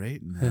 that's really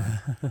great, and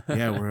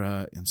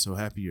I'm so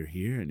happy you're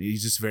here, and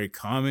he's just very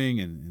calming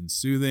and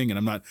soothing, and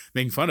I'm not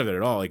making fun of it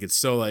at all. Like, it's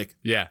so like,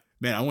 yeah,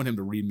 man, I want him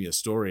to read me a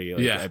story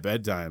at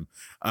bedtime.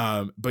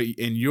 But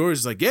in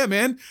yours, like, yeah,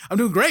 man, I'm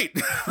doing great.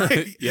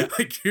 Like,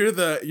 like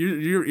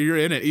you're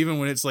in it, even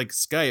when it's like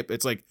Skype.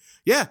 It's like,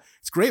 yeah,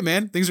 it's great,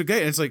 man. Things are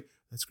great, and it's like,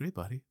 that's great,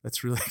 buddy.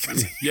 That's really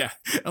good. Yeah.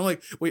 I'm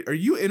like, wait, are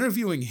you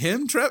interviewing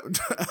him, Trev?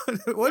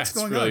 What's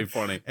going on? That's really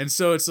funny. And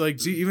so it's like,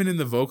 gee, even in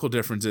the vocal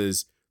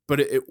differences, but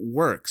it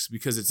works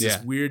because it's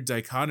this weird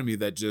dichotomy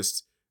that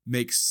just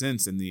makes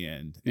sense in the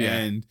end.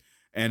 Yeah.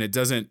 And it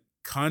doesn't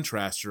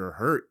contrast or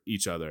hurt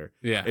each other.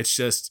 Yeah. It's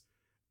just,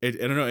 I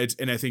don't know.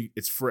 And I think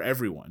it's for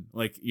everyone.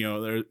 Like, you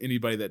know,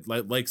 anybody that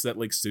likes that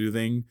like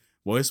soothing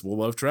voice will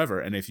love Trevor.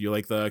 And if you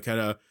like the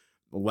kind of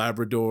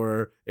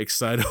Labrador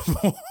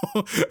excitable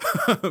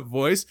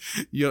voice,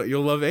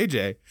 you'll love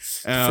AJ.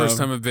 First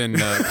time I've been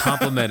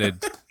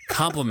complimented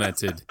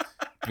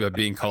by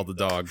being called the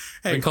dog.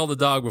 I've been called the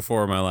dog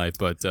before in my life,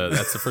 but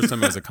that's the first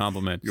time as a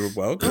compliment. You're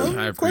welcome.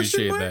 I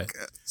appreciate that.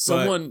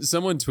 Someone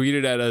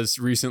tweeted at us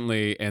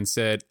recently and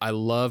said, I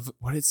love,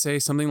 what did it say?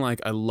 Something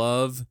like, I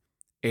love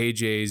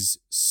AJ's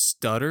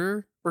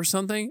stutter or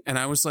something. And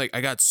I was like, I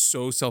got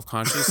so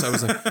self-conscious. I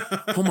was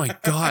like, oh my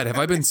God, have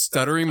I been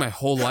stuttering my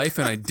whole life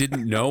and I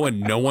didn't know and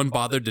no one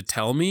bothered to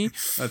tell me?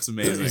 That's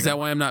amazing. Is that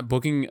why I'm not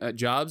booking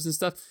jobs and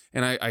stuff?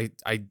 And I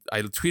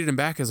tweeted him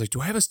back. I was like,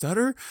 do I have a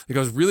stutter? Like, I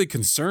was really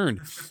concerned.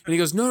 And he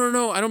goes,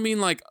 no. I don't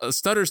mean like a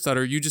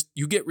stutter.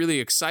 You get really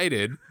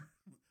excited.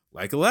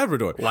 Like a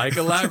Labrador. Like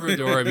a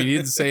Labrador. I mean, he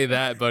didn't say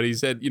that, but he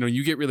said,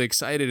 you get really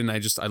excited, and I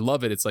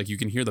love it. It's like you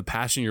can hear the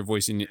passion in your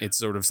voice, and it's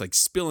sort of like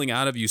spilling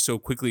out of you so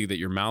quickly that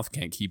your mouth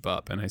can't keep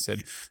up. And I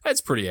said,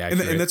 that's pretty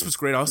accurate. And that's what's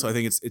great also. I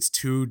think it's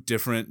two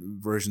different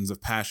versions of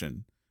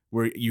passion,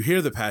 where you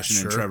hear the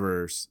passion in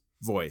Trevor's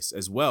voice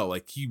as well.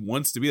 Like, he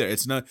wants to be there.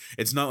 It's not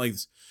like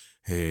this,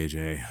 hey,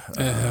 Jay,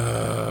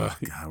 God,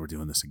 we're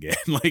doing this again.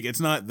 Like, it's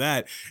not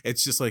that.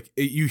 It's just like,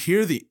 you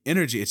hear the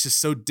energy. It's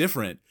just so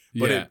different.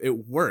 But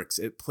it works.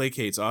 It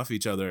placates off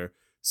each other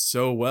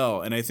so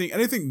well. And I think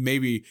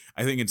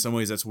in some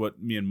ways that's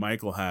what me and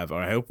Michael have,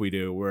 or I hope we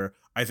do, where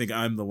I think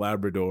I'm the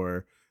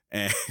Labrador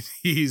and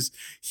he's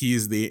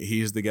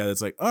the guy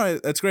that's like, all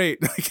right, that's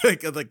great.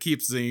 Like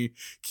keeps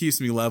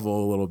me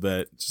level a little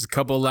bit. Just a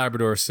couple of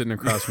Labradors sitting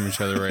across from each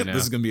other right now.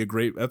 This is gonna be a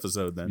great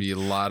episode then. Be a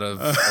lot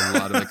of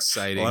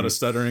exciting, a lot of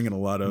stuttering and a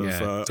lot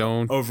of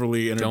don't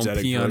overly energetic.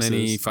 Don't pee voices. on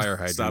any fire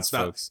hydrants,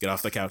 Stop. folks. Get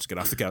off the couch.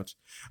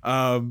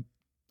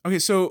 Okay,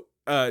 so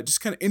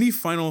just kind of any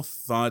final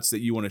thoughts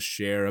that you want to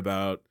share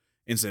about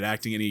Inside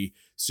Acting? Any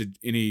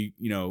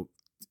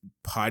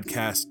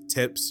podcast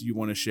tips you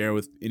want to share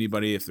with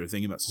anybody if they're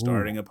thinking about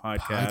starting a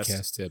podcast?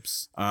 Podcast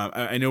tips.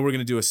 I know we're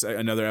going to do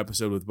another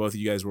episode with both of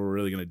you guys where we're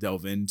really going to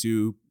delve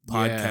into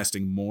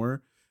podcasting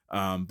more.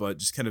 But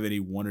just kind of any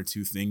one or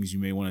two things you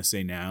may want to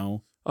say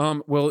now.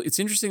 Well, it's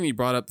interesting that you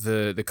brought up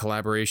the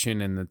collaboration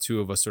and the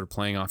two of us sort of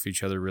playing off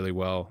each other really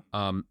well.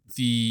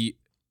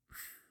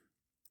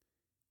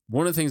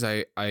 One of the things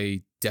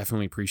I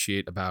definitely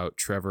appreciate about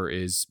Trevor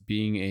is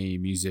being a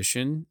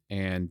musician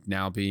and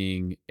now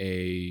being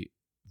a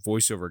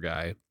voiceover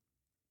guy.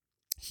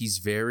 He's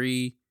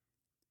a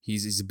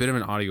bit of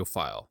an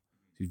audiophile.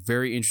 He's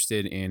very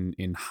interested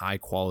in high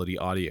quality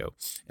audio.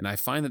 And I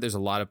find that there's a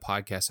lot of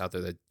podcasts out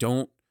there that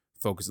don't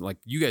focus, like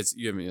you guys,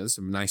 this is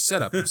a nice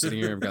setup. I'm sitting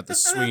here, I've got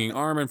this swinging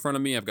arm in front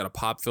of me. I've got a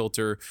pop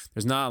filter.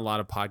 There's not a lot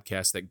of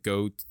podcasts that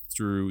go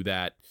through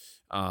that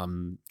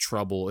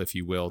trouble, if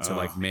you will, to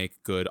like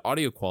make good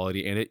audio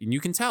quality, and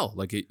you can tell,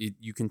 like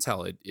you can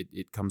tell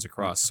it comes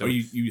across. So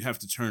you have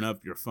to turn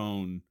up your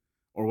phone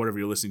or whatever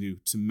you're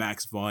listening to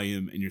max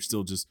volume, and you're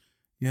still just,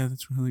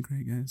 that's really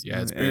great, guys.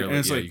 Yeah, it's barely, and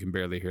it's like, you can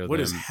barely hear what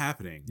them. is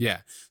happening. Yeah.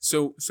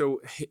 So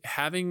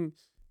having,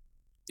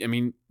 I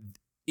mean,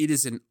 it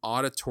is an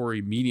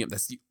auditory medium.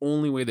 That's the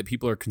only way that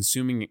people are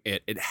consuming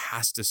it. It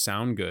has to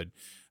sound good.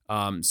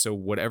 So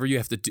whatever you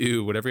have to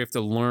do, whatever you have to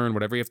learn,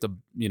 whatever you have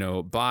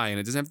to, buy, and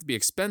it doesn't have to be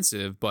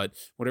expensive, but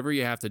whatever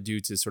you have to do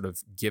to sort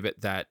of give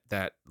it that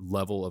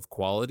level of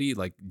quality,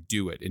 like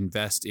do it,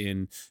 invest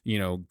in,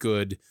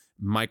 good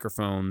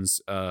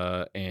microphones,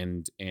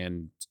 and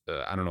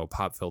I don't know,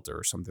 pop filter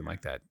or something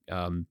like that.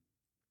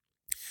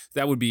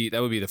 That would be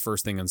the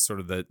first thing on sort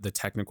of the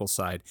technical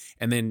side.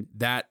 And then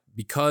that,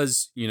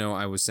 because,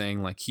 I was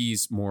saying like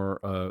he's more,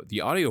 the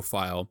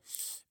audiophile,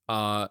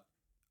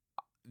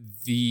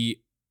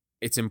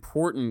 it's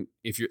important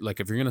if you're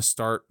going to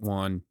start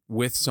one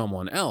with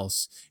someone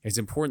else, it's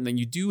important that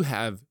you do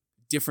have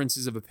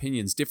differences of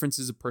opinions,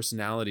 differences of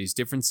personalities,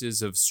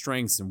 differences of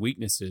strengths and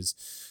weaknesses.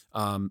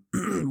 One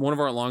of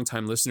our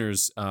longtime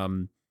listeners,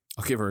 I'll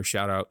give her a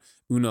shout out,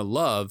 Una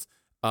Love,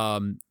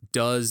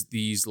 does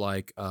these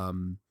like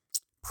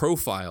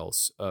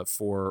profiles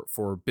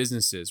for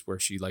businesses where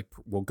she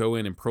will go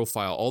in and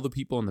profile all the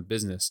people in the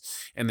business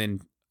and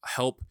then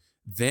help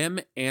them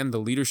and the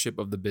leadership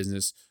of the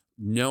business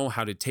know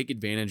how to take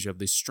advantage of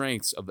the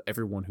strengths of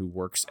everyone who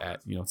works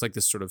at, it's like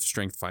this sort of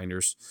strength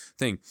finders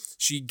thing.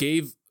 She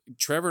gave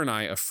Trevor and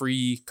I a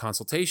free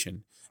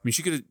consultation. I mean,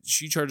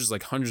 she charges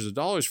like hundreds of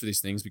dollars for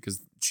these things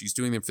because she's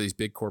doing them for these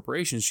big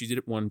corporations. She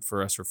did one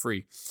for us for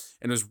free.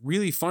 And it was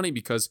really funny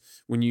because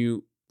when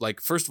you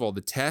first of all, the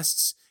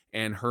tests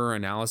and her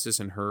analysis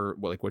and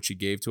what she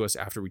gave to us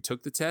after we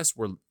took the test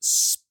were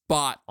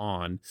spot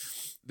on.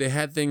 They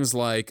had things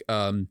like,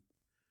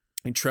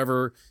 and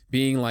Trevor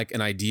being like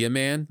an idea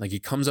man, like he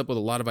comes up with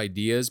a lot of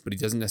ideas, but he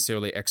doesn't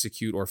necessarily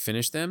execute or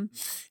finish them.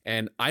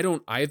 And I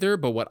don't either,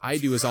 but what I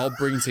do is I'll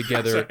bring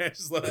together.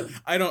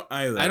 I don't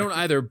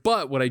either.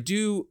 But what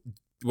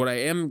I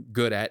am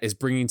good at is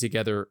bringing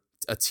together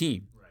a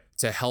team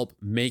to help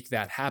make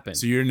that happen.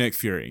 So you're Nick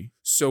Fury.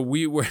 So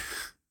we were,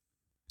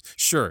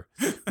 sure,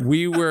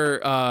 we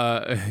were,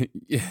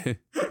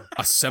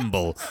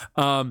 assemble.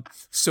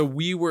 So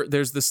we were,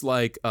 there's this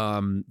like,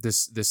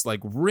 this like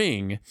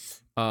ring,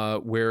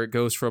 where it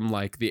goes from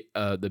like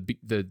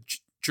the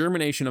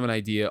germination of an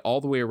idea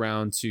all the way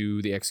around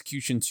to the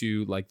execution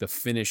to like the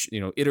finish,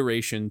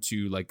 iteration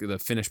to like the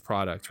finished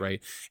product, right?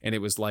 And it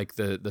was like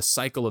the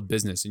cycle of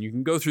business, and you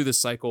can go through this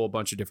cycle a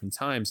bunch of different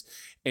times.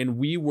 And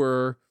we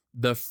were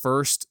the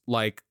first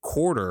like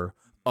quarter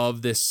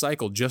of this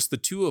cycle, just the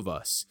two of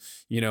us,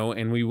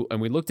 and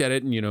we looked at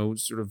it, and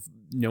sort of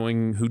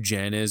knowing who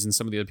Jen is and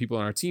some of the other people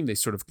on our team, they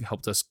sort of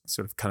helped us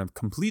sort of kind of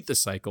complete the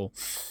cycle.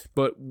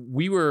 But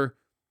we were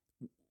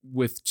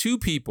with two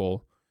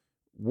people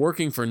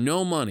working for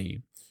no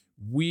money.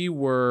 We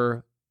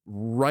were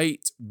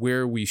right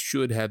where we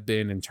should have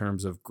been in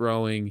terms of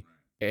growing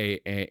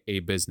a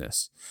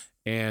business.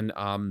 And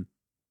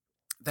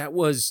that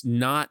was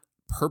not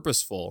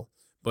purposeful.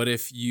 But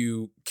if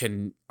you're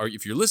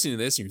listening to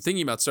this and you're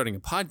thinking about starting a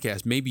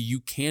podcast, maybe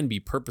you can be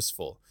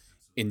purposeful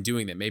in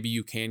doing that. Maybe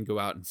you can go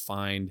out and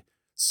find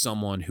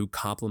someone who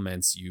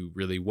complements you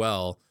really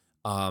well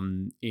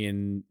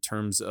in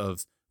terms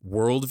of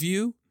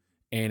worldview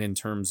and in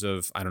terms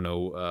of, I don't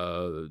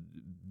know,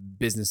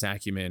 business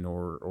acumen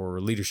or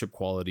leadership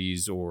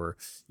qualities or,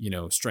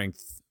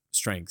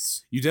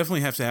 strengths. You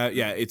definitely have to have,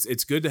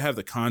 it's good to have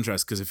the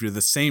contrast, because if you're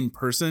the same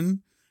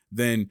person,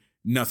 then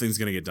nothing's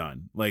going to get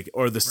done,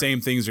 or the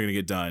same things are going to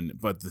get done,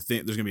 but there's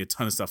going to be a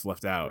ton of stuff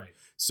left out. Right.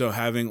 So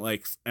having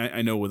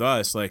I know with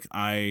us,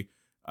 I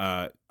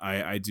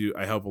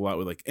help a lot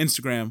with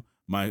Instagram.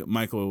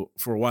 Michael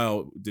for a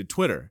while did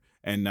Twitter,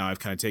 and now I've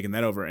kind of taken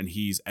that over, and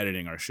he's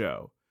editing our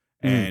show.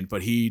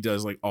 But he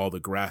does all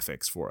the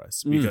graphics for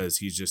us because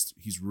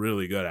he's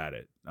really good at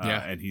it.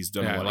 And he's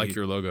done a lot. I like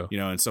your logo,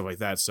 and stuff like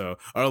that. So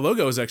our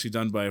logo was actually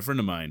done by a friend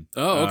of mine.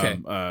 Oh, okay.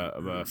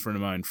 A friend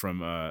of mine from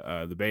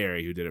the Bay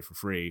Area who did it for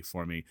free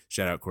for me.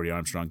 Shout out Cordy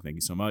Armstrong. Thank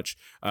you so much.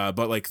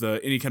 But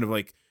any kind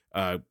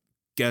of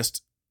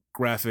guest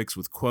graphics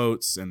with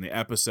quotes and the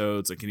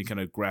episodes, any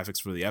kind of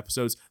graphics for the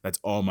episodes, that's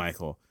all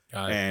Michael.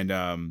 And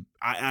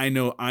I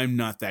know I'm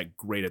not that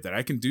great at that.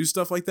 I can do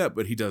stuff like that,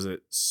 but he does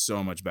it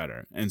so much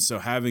better. And so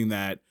having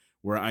that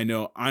where I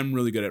know I'm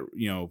really good at,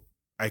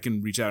 I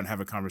can reach out and have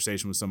a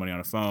conversation with somebody on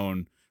a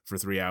phone for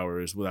 3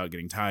 hours without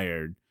getting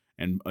tired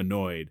and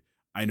annoyed.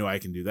 I know I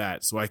can do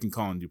that. So I can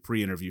call and do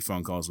pre-interview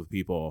phone calls with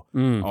people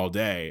all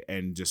day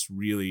and just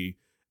really,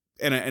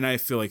 and I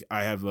feel like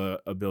I have a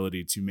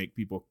ability to make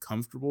people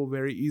comfortable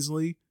very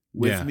easily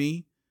with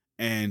me.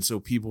 And so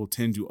people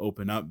tend to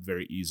open up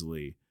very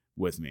easily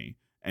with me.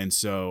 And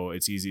so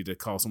it's easy to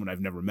call someone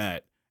I've never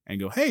met and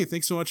go, hey,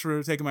 thanks so much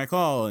for taking my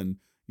call. And,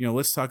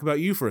 let's talk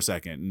about you for a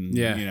second. And,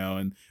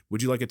 and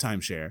would you like a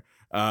timeshare?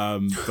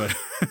 But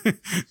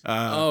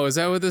is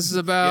that what this is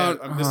about?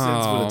 Yeah, it's with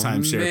a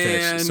timeshare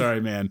pitch.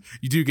 Sorry, man.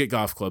 You do get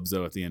golf clubs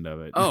though at the end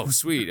of it. Oh,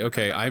 sweet.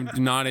 Okay. I'm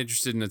not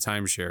interested in a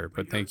timeshare,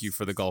 but thank you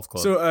for the golf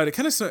club. So to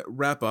kind of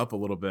wrap up a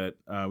little bit,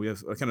 we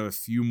have kind of a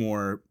few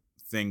more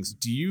things.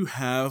 Do you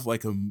have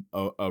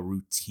a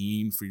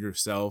routine for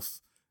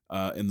yourself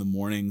in the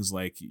mornings?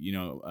 I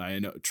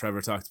know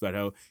Trevor talked about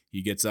how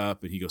he gets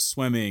up and he goes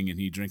swimming and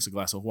he drinks a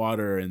glass of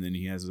water and then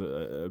he has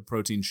a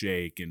protein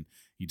shake and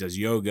he does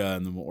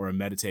yoga or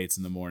meditates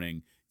in the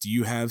morning. Do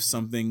you have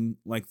something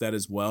like that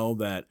as well,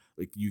 that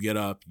you get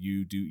up,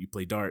 you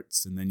play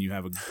darts and then you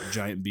have a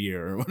giant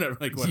beer or whatever?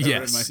 Whatever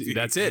yes, it might be.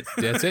 That's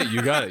it.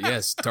 You got it.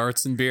 Yes.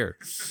 Darts and beer.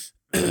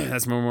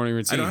 That's my morning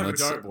routine. I don't have a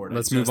dartboard.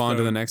 Let's move on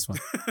to the next one.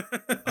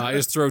 I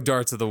just throw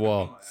darts at the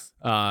wall.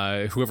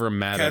 Whoever I'm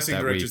mad Casting at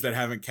that directors week. that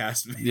haven't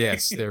cast me.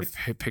 Yes, their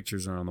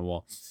pictures are on the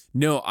wall.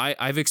 No,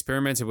 I've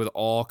experimented with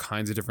all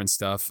kinds of different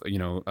stuff.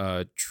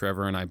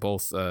 Trevor and I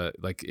both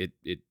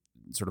it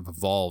sort of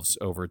evolves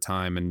over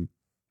time. And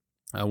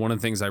one of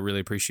the things I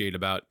really appreciate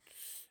about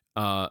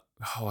I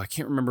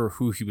can't remember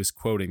who he was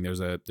quoting.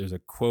 There's a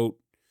quote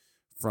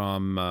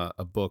from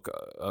a book,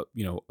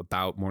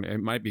 about morning.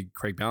 It might be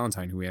Craig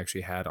Ballantyne, who we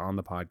actually had on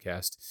the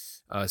podcast,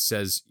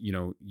 says,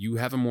 you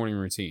have a morning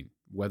routine.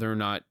 Whether or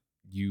not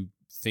you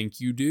think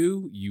you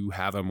do, you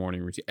have a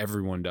morning routine.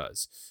 Everyone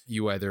does.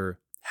 You either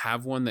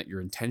have one that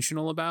you're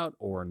intentional about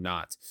or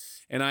not.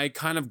 And I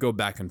kind of go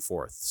back and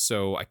forth.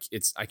 So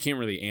I can't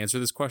really answer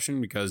this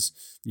question because,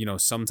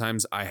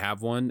 sometimes I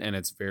have one and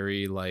it's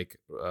very I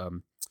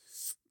don't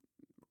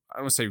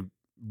want to say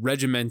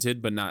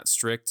regimented, but not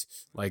strict.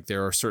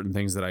 There are certain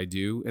things that I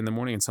do in the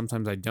morning and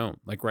sometimes I don't.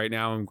 Right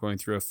now I'm going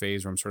through a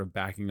phase where I'm sort of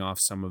backing off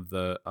some of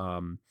the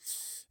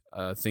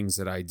things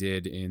that I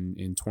did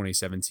in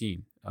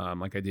 2017.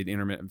 I did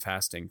intermittent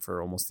fasting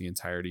for almost the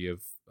entirety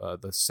of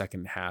the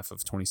second half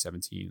of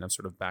 2017. I've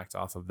sort of backed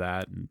off of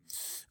that. And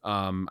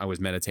I was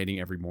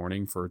meditating every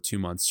morning for 2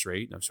 months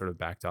straight and I've sort of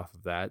backed off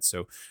of that.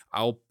 So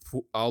I'll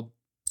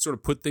sort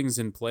of put things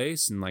in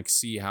place and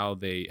see how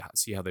they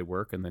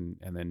work and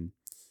then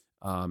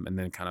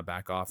kind of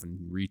back off and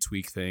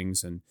retweak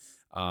things. And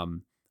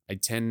I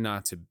try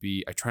not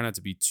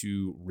to be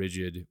too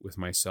rigid with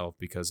myself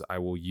because I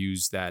will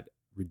use that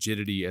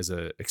rigidity as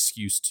a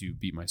excuse to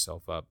beat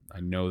myself up. I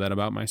know that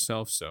about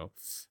myself. So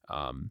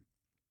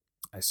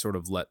I sort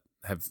of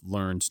have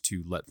learned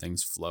to let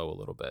things flow a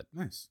little bit.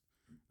 Nice.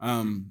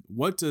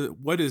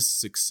 What is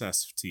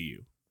success to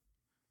you?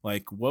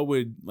 What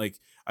would,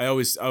 I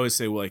always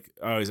say, I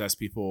always ask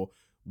people,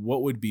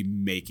 what would be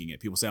making it?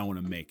 People say, I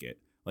want to make it.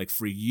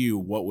 For you,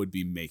 what would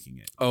be making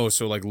it? Oh,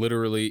 so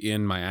literally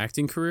in my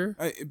acting career?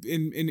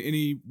 In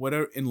any,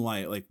 whatever, in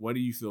life, what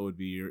do you feel would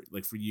be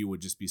for you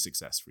would just be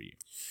success for you?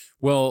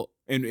 Well,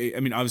 And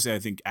I mean, obviously, I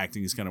think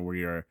acting is kind of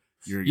where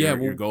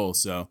your goal.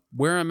 So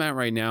where I'm at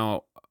right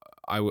now,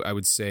 I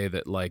would say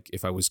that, like,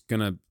 if I was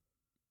gonna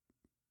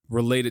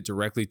relate it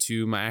directly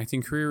to my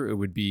acting career, it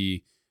would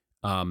be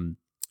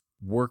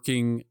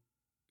working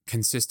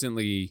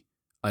consistently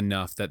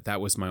enough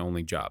that was my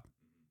only job.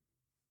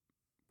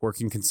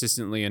 Working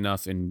consistently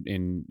enough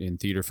in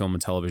theater, film,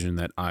 and television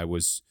that I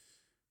was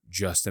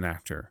just an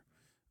actor.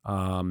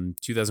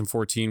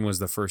 2014 was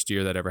the first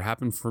year that ever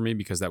happened for me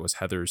because that was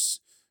Heather's.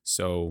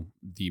 So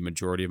the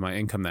majority of my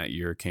income that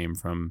year came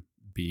from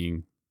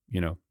being,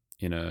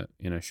 in a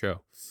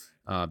show,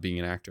 being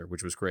an actor,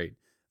 which was great.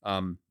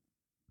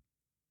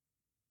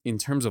 In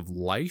terms of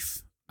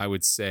life, I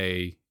would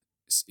say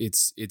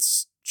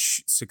success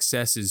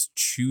is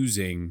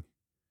choosing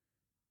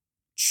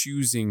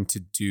to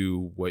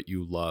do what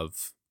you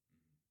love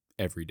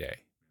every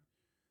day.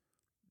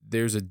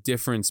 There's a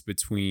difference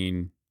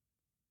between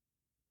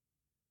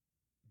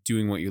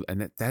doing what you,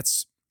 and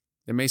that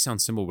may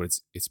sound simple, but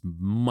it's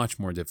much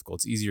more difficult.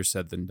 It's easier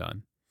said than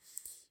done,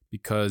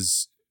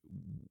 because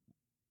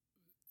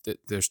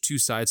there's two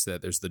sides to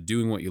that. There's the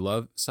doing what you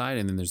love side,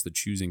 and then there's the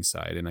choosing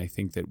side. And I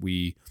think that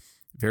we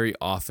very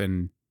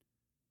often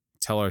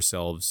tell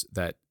ourselves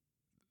that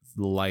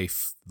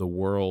life, the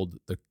world,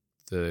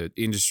 the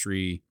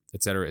industry,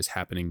 etc., is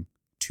happening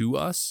to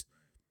us.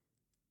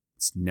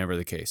 It's never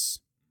the case,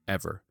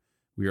 ever.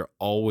 We are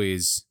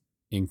always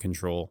in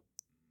control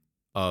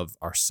of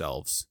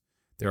ourselves.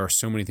 There are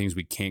so many things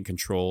we can't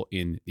control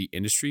in the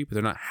industry, but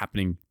they're not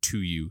happening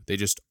to you. They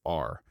just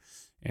are.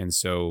 And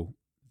so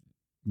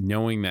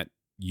knowing that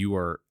you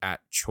are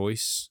at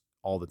choice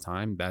all the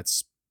time,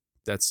 that's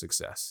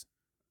success.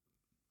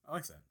 I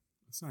like that.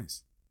 That's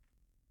nice.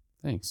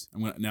 Thanks.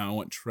 Now I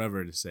want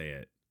Trevor to say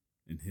it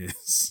in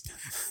his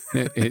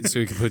so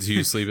he can put you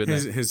to sleep at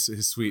night.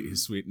 His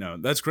sweet. No,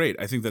 that's great.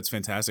 I think that's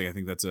fantastic. I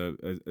think that's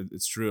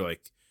it's true.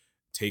 Like,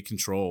 take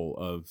control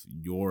of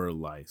your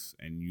life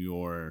and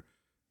your,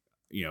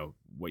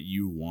 what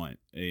you want.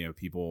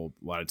 People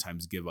a lot of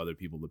times give other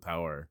people the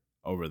power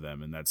over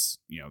them, and that's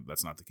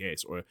not the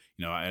case. Or,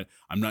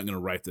 I'm not going to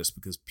write this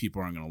because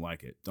people aren't going to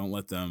like it. Don't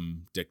let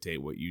them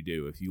dictate what you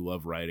do. If you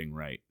love writing,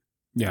 write.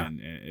 Yeah.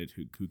 And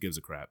who gives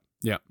a crap?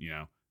 Yeah.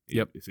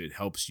 Yep. If it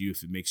helps you,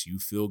 if it makes you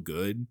feel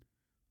good,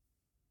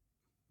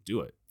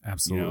 do it.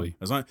 Absolutely.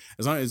 As long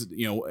as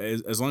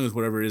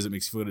whatever it is that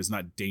makes you feel good is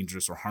not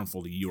dangerous or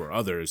harmful to you or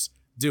others,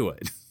 do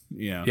it.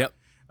 Yep.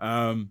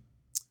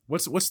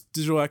 What's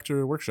Digital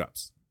Actor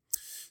Workshops?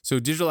 So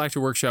Digital Actor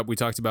Workshop, we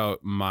talked about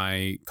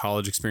my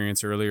college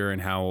experience earlier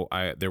and how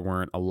there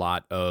weren't a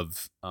lot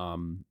of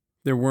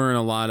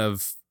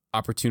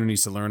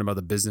opportunities to learn about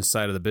the business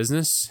side of the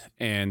business.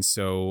 And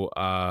so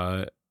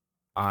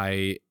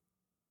I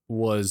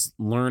was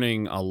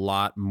learning a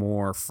lot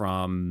more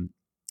from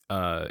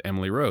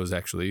Emily Rose,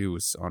 actually, who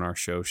was on our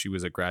show. She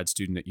was a grad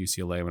student at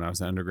UCLA when I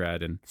was an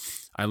undergrad, and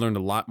I learned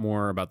a lot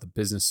more about the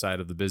business side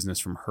of the business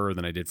from her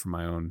than I did from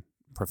my own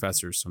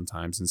professors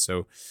sometimes. And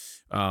so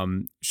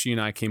she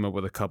and I came up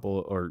with a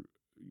couple, or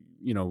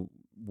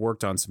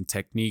worked on some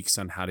techniques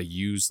on how to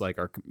use, like,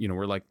 our, we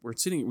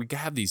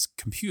have these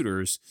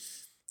computers.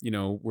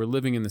 We're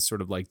living in this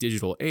sort of like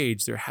digital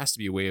age. There has to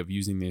be a way of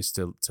using this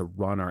to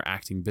run our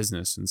acting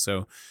business. And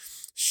so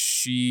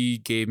she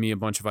gave me a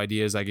bunch of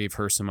ideas. I gave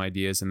her some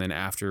ideas. And then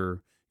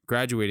after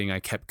graduating, I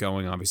kept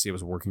going. Obviously, I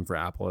was working for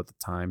Apple at the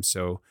time.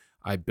 So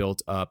I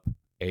built up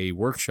a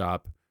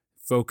workshop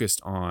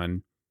focused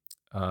on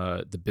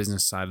the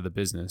business side of the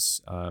business.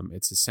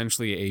 It's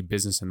essentially a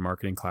business and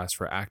marketing class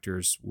for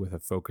actors with a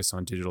focus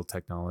on digital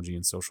technology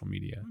and social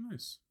media. Oh,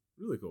 nice.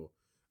 Really cool.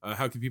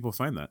 How can people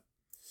find that?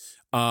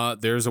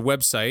 There's a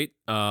website,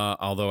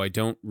 although I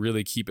don't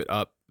really keep it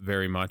up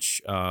very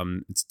much.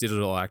 It's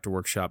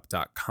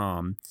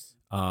digitalactorworkshop.com.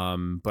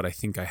 But I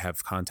think I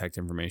have contact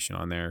information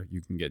on there.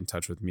 You can get in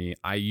touch with me.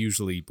 I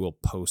usually will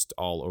post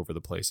all over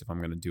the place if I'm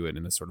going to do it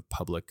in a sort of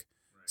public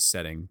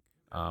setting,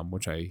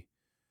 which I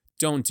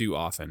don't do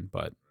often,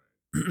 but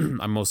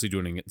I'm mostly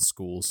doing it in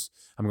schools.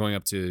 I'm going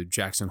up to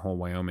Jackson Hole,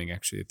 Wyoming,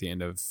 actually, at the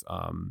end of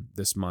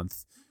this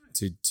month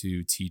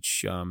to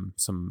teach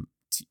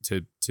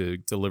to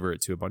deliver it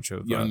to a bunch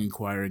of young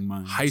inquiring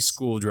minds, high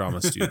school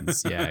drama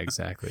students. Yeah,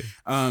 exactly.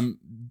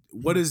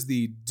 What is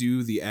the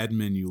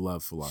admin you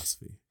love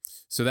philosophy?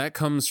 So that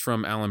comes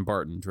from Alan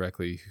Barton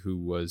directly, who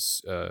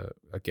was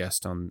a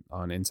guest on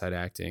Inside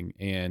Acting.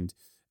 And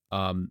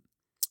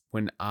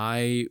when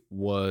I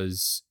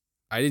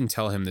didn't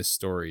tell him this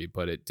story,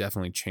 but it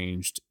definitely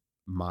changed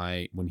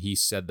when he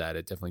said that,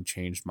 it definitely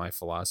changed my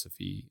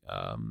philosophy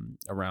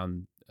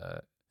around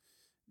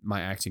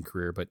my acting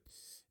career. But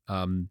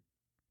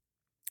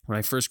when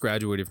I first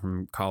graduated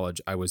from college,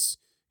 I was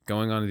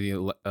going on the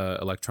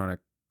electronic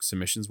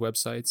submissions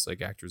websites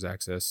like Actors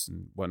Access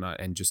and whatnot,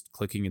 and just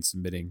clicking and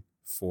submitting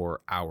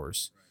for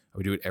hours. I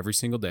would do it every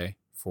single day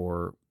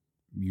for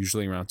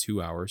usually around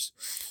 2 hours,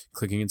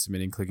 clicking and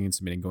submitting,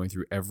 going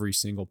through every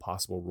single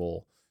possible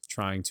role,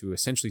 trying to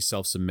essentially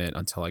self-submit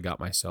until I got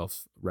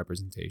myself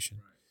representation.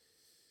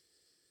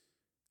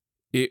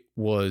 It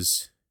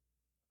was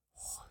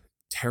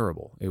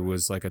terrible. It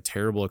was like a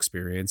terrible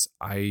experience.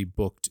 I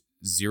booked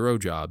 0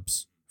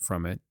 jobs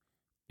from it,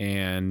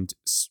 and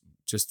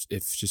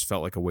it just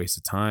felt like a waste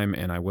of time,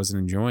 and I wasn't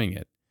enjoying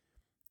it.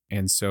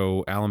 And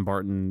so Alan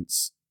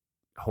Barton's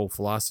whole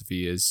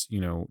philosophy is,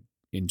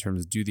 in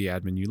terms of do the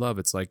admin you love,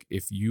 it's like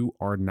if you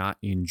are not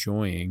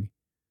enjoying,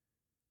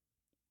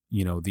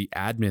 the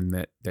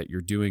admin that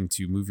you're doing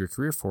to move your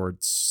career forward,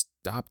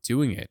 stop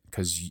doing it,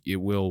 because it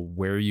will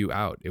wear you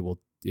out. It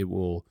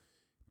will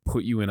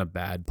put you in a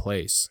bad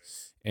place.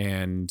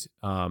 And,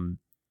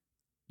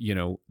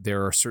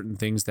 there are certain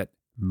things that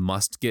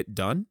must get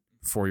done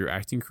for your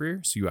acting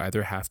career. So you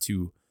either have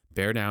to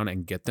bear down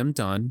and get them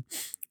done,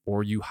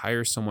 or you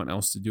hire someone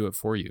else to do it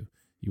for you.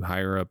 You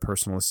hire a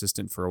personal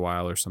assistant for a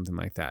while or something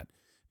like that,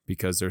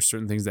 because there's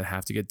certain things that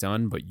have to get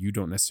done, but you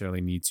don't necessarily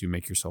need to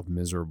make yourself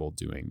miserable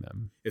doing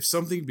them. If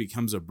something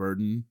becomes a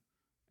burden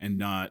and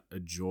not a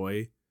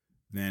joy,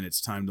 then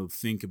it's time to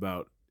think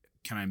about,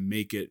 can I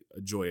make it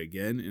a joy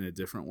again in a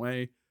different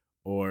way?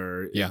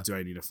 Or do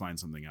I need to find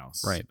something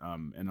else? Right.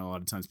 And a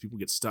lot of times people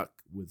get stuck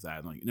with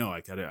that. Like, no,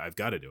 I've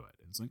got to do it.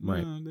 And it's like,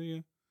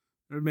 right.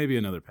 Or maybe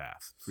another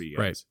path for you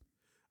guys.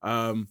 Right.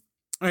 All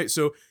right.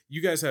 So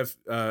you guys have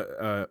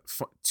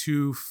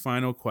 2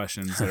 final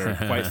questions that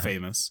are quite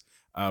famous.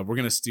 We're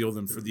going to steal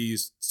them for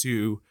these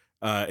 2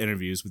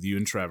 interviews with you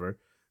and Trevor.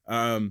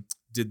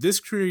 Did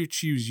this career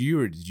choose you,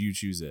 or did you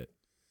choose it?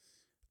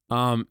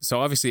 So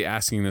obviously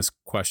asking this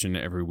question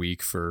every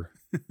week for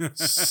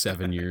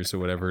 7 years or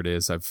whatever it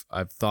is,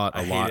 I've thought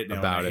a lot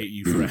about it. I hate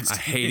you for asking.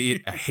 I hate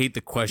it. I hate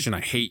the question.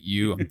 I hate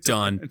you. I'm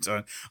done.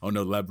 Oh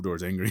no,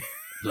 Labrador's angry.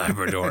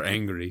 Labrador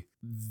angry.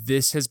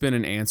 This has been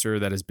an answer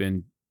that has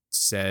been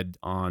said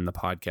on the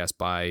podcast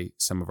by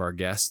some of our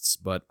guests,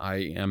 but I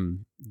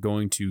am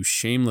going to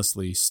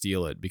shamelessly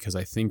steal it because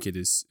I think it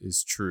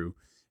is true.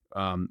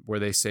 Where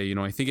they say,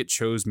 I think it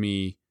chose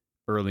me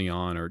early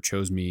on, or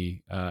chose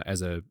me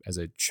as a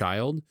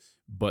child,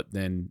 but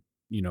then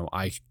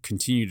I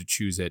continue to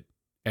choose it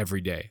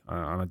every day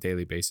on a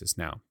daily basis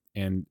now.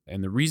 And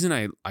the reason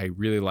I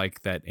really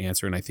like that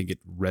answer, and I think it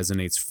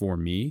resonates for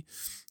me,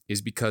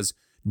 is because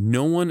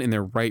no one in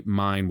their right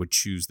mind would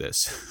choose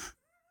this.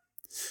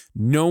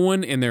 No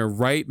one in their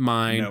right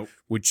mind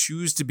would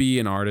choose to be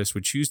an artist,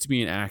 would choose to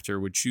be an actor,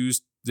 would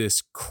choose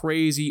this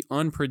crazy,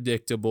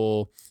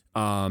 unpredictable,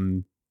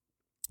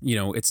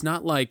 it's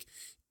not like,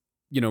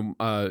 Ben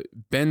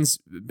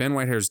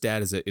Whitehair's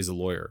dad is a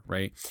lawyer,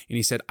 right? And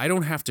he said, I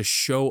don't have to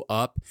show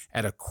up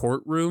at a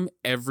courtroom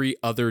every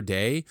other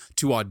day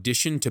to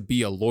audition to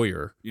be a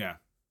lawyer. Yeah.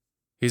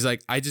 He's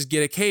like, I just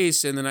get a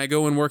case and then I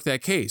go and work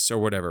that case or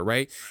whatever,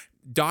 right?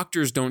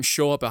 Doctors don't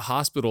show up at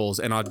hospitals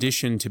and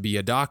audition to be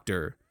a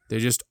doctor. They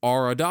just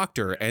are a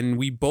doctor. And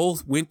we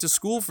both went to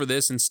school for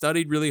this and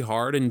studied really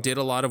hard and did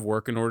a lot of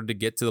work in order to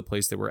get to the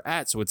place that we're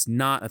at. So it's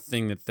not a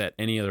thing that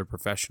any other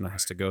professional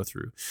has to go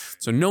through.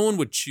 So no one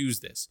would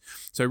choose this.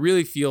 So I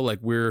really feel like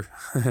we're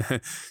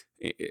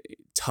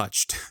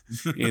touched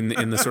in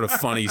the sort of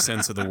funny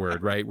sense of the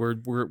word, right?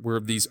 We're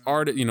these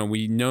art,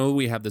 we know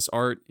we have this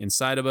art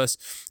inside of us,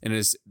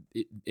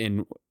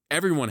 and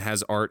everyone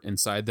has art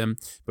inside them,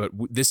 but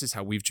this is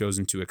how we've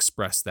chosen to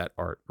express that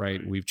art,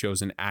 right? We've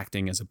chosen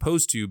acting as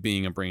opposed to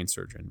being a brain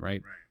surgeon,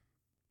 right?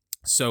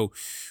 So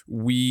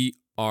we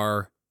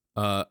are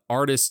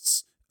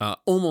artists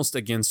almost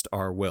against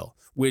our will,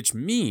 which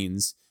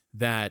means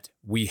that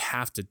we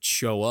have to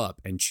show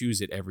up and choose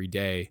it every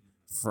day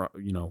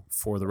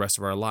for the rest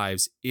of our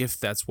lives, if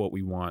that's what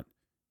we want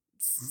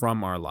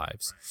from our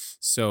lives.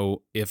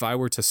 So if I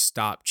were to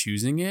stop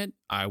choosing it,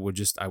 I would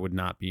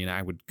not be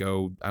I would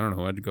go, I don't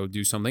know, I'd go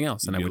do something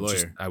else. And I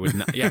would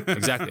not, yeah,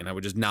 exactly. And I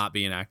would just not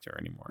be an actor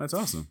anymore. That's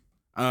awesome.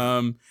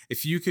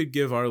 If you could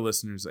give our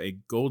listeners a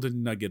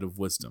golden nugget of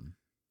wisdom,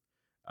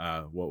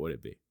 what would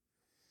it be?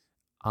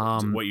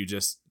 What you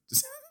just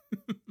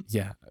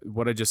yeah,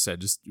 what I just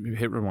said, just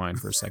hit rewind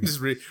for a second.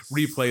 Just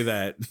replay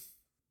that.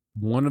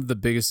 One of the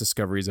biggest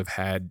discoveries I've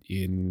had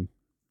in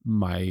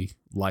my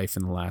life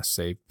in the last,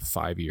 say,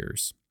 5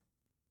 years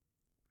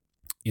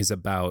is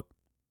about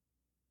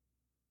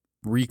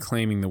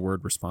reclaiming the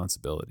word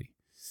responsibility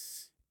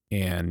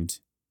and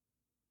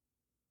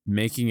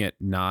making it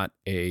not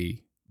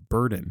a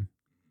burden,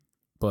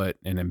 but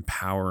an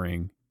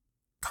empowering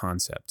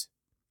concept.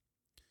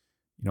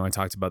 I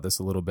talked about this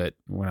a little bit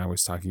when I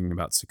was talking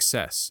about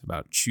success,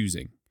 about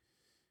choosing.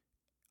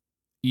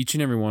 Each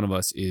and every one of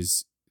us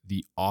is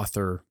the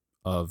author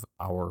of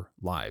our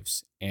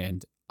lives,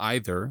 and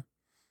either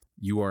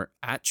you are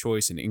at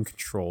choice and in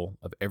control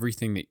of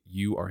everything that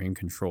you are in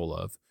control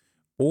of,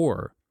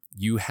 or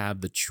you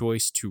have the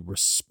choice to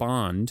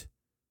respond,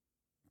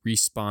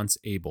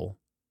 response-able.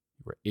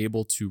 You're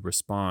able to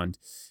respond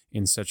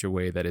in such a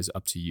way that is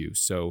up to you.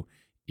 So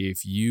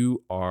if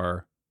you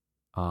are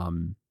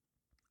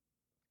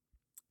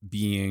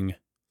being,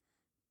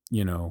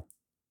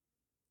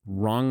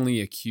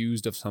 wrongly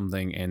accused of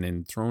something and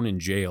then thrown in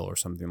jail or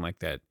something like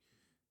that,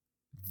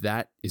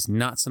 that is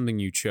not something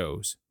you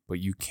chose, but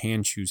you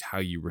can choose how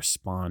you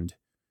respond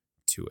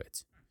to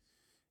it.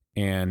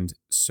 And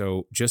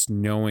so just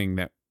knowing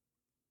that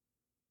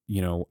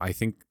I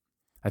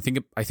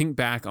think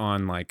back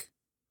on like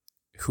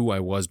who I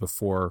was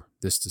before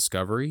this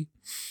discovery.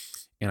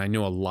 And I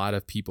know a lot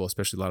of people,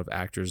 especially a lot of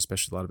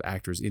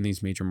actors in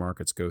these major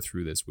markets go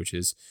through this, which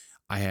is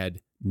I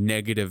had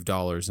negative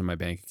dollars in my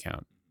bank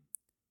account.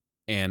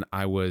 And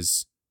I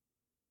was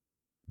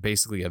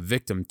basically a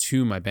victim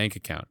to my bank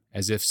account,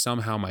 as if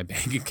somehow my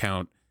bank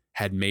account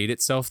had made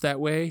itself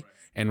that way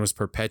and was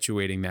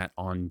perpetuating that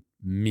on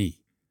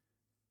me.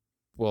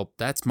 Well,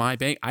 that's my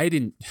bank.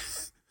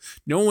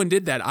 No one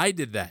did that. I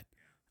did that.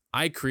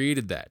 I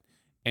created that.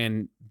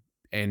 And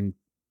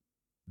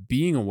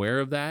being aware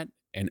of that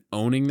and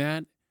owning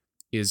that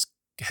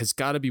has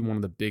got to be one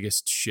of the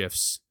biggest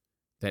shifts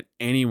that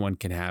anyone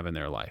can have in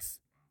their life.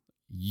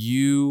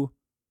 You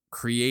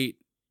create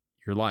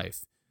your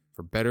life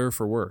for better or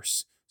for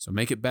worse. So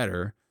make it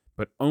better,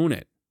 but own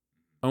it.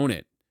 Own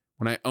it.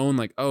 When I own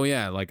like, oh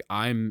yeah, like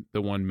I'm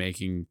the one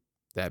making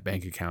that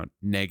bank account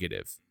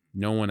negative.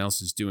 No one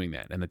else is doing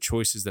that. And the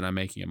choices that I'm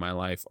making in my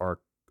life are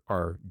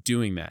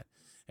doing that.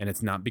 And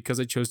it's not because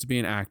I chose to be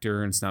an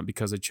actor, and it's not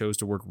because I chose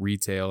to work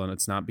retail, and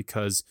it's not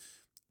because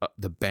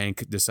the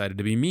bank decided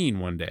to be mean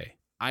one day.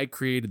 I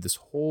created this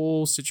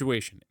whole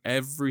situation,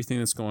 everything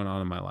that's going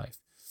on in my life.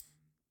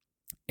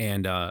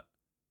 And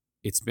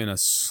it's been a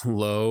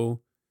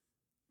slow,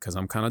 because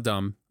I'm kind of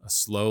dumb, a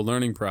slow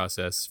learning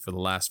process for the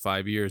last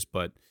 5 years.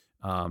 But,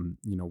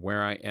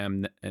 where I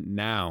am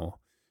now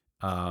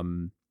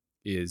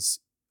is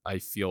I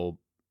feel,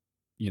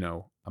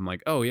 I'm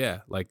like, oh yeah,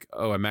 like,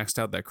 oh, I maxed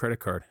out that credit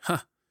card. Huh.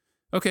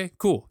 Okay,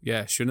 cool.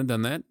 Yeah, shouldn't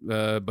have done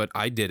that. But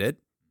I did it.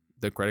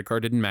 The credit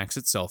card didn't max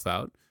itself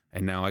out,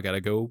 and now I got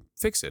to go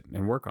fix it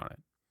and work on it.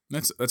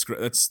 That's great.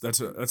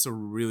 That's a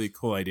really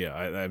cool idea.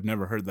 I've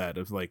never heard that,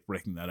 of like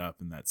breaking that up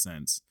in that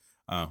sense.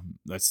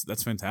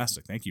 That's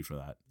fantastic. Thank you for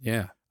that.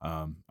 Yeah.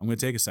 I'm gonna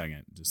take a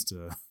second just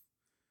to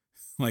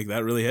like,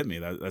 that really hit me.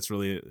 That's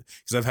really,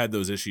 because I've had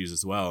those issues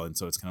as well, and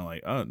so it's kind of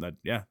like, oh,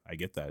 I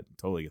get that,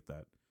 totally get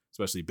that,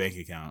 especially bank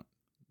account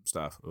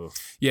stuff. Ugh.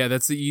 Yeah,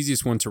 that's the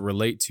easiest one to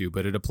relate to,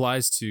 but it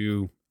applies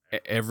to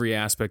every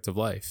aspect of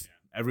life.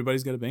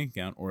 Everybody's got a bank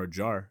account or a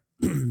jar.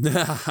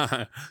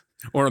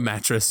 Or a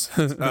mattress.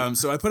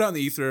 So I put out in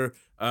the ether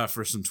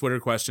for some Twitter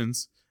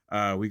questions.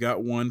 We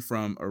got one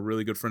from a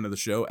really good friend of the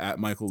show, at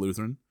Michael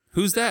Lutheran.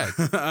 Who's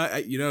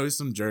that? He's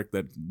some jerk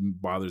that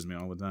bothers me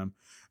all the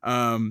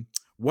time.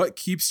 What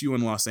keeps you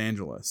in Los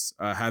Angeles?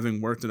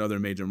 Having worked in other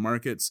major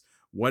markets,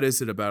 what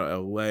is it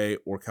about LA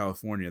or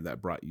California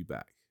that brought you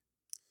back?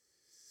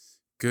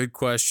 Good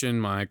question,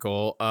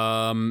 Michael.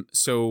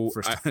 So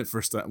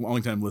first time,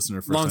 long time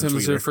listener,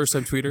 first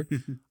time tweeter.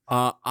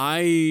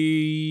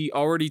 I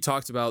already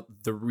talked about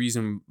the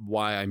reason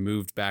why I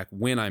moved back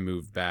when I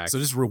moved back. So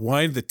just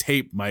rewind the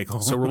tape, Michael.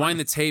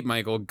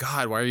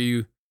 God, why are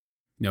you?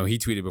 No, he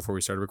tweeted before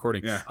we started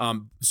recording. Yeah.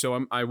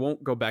 So I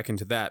won't go back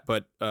into that,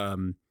 but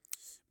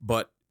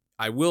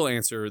I will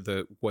answer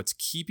what's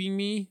keeping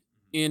me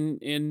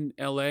in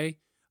LA.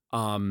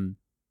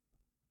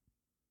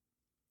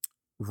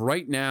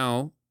 Right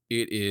now,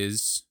 it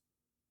is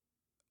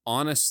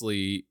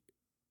honestly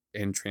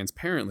and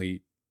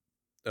transparently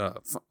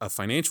a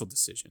financial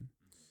decision,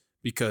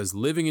 because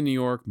living in New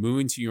York,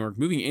 moving to New York,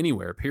 moving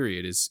anywhere,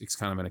 period, is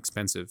kind of an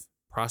expensive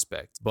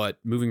prospect. But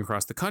moving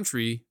across the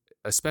country,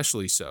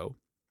 especially so.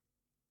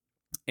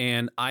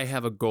 And I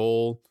have a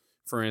goal.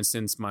 For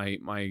instance, one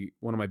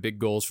of my big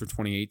goals for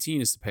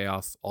 2018 is to pay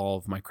off all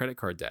of my credit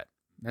card debt.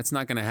 That's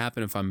not going to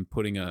happen if I'm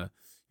putting a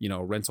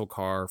rental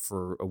car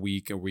for a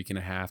week and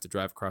a half to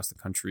drive across the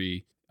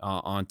country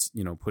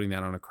putting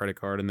that on a credit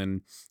card, and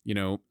then,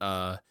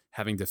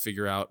 having to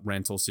figure out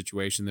rental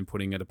situation, then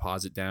putting a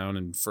deposit down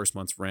and first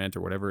month's rent or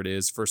whatever it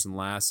is, first and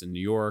last in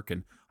New York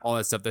and all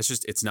that stuff. That's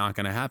just, it's not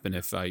going to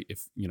happen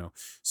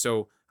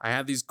so I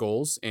have these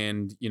goals,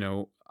 and,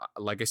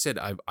 like I said,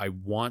 I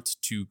want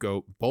to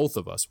go, both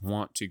of us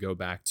want to go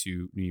back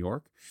to New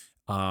York.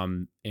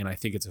 And I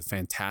think it's a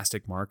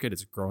fantastic market.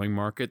 It's a growing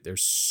market.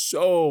 There's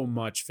so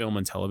much film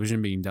and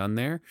television being done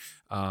there,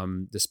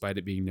 despite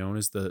it being known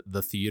as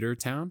the theater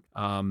town.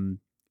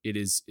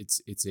 It's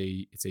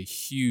a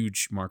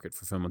huge market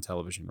for film and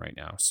television right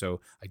now. So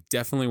I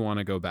definitely want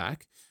to go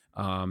back.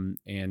 LA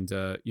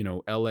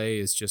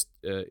is just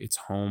it's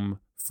home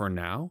for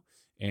now,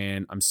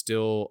 and I'm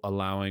still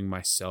allowing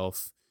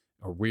myself,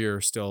 or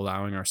we're still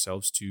allowing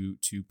ourselves to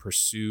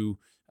pursue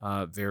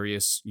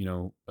various,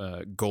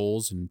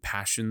 goals and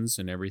passions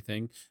and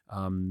everything,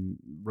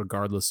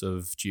 regardless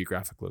of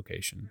geographic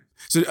location.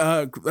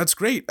 So that's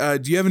great.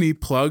 Do you have any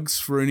plugs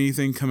for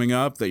anything coming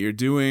up that you're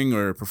doing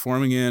or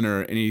performing in,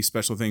 or any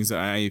special things that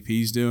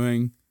IAP is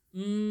doing?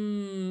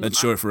 That's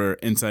short for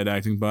Inside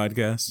Acting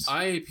Podcast.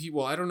 IAP,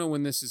 well, I don't know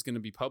when this is going to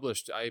be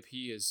published.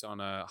 IAP is on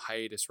a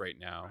hiatus right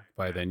now.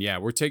 By then, yeah,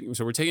 we're taking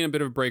a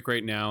bit of a break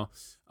right now.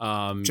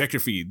 Check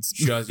your feeds.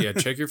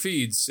 Check your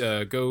feeds.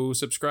 Go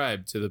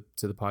subscribe to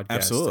the podcast.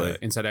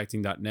 Absolutely.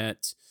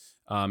 InsideActing.net.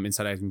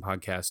 Inside Acting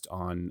Podcast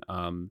on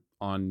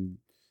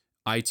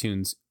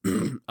iTunes.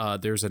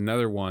 There's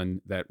another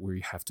one that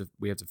we have to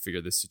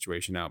figure this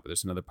situation out, but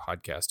there's another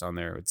podcast on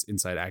there. It's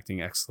Inside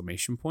Acting !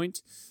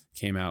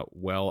 Came out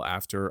well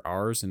after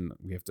ours, and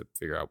we have to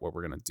figure out what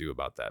we're gonna do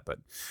about that. But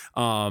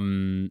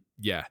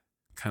yeah,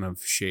 kind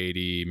of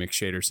shady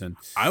McShaderson.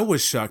 I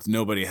was shocked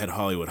nobody had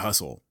Hollywood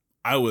Hustle.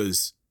 I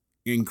was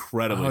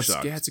incredibly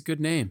shocked. Yeah, it's a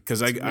good name.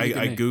 Because I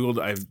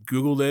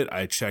googled it.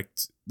 I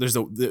checked. There's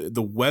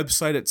the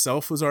website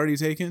itself was already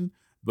taken,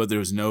 but there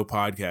was no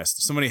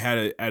podcast. Somebody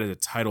had added a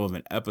title of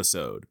an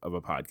episode of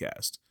a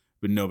podcast,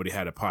 but nobody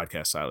had a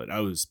podcast title. I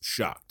was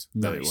shocked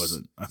that it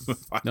wasn't a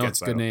podcast. No,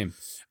 it's a good name.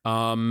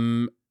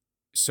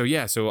 So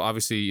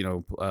obviously,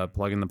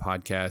 plug in the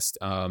podcast.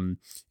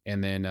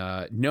 And then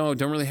no,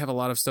 don't really have a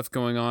lot of stuff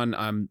going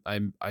on.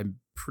 I'm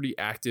pretty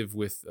active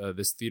with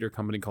this theater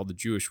company called the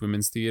Jewish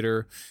Women's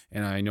Theater,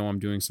 and I know I'm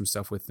doing some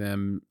stuff with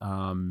them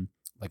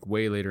like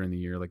way later in the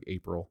year, like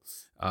April.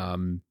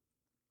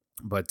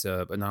 But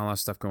not a lot of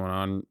stuff going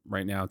on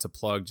right now to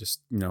plug.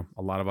 Just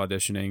a lot of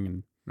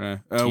auditioning and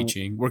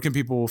teaching. Where can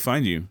people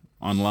find you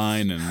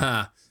online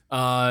and?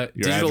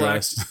 Digital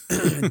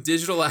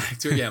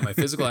actor. Yeah, my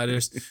physical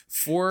address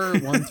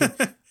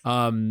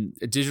 413.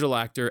 Digital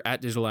actor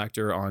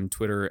on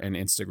Twitter and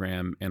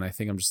Instagram, and I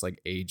think I'm just like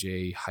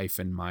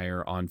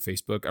AJ-Meyer on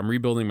Facebook. I'm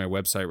rebuilding my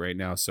website right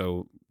now,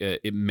 so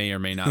it may or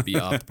may not be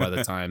up by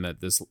the time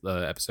that this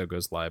episode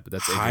goes live. But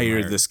that's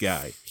hire this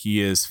guy.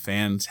 He is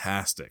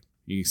fantastic.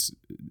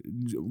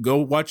 Go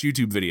watch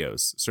YouTube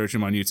videos. Search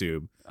him on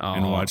YouTube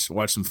and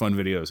watch some fun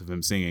videos of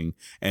him singing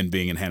and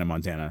being in Hannah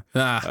Montana,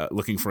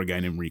 looking for a guy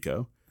named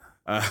Rico.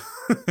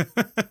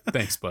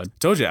 Thanks, bud.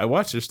 Told you I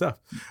watched your stuff.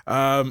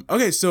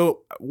 Okay,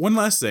 so one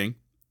last thing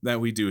that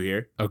we do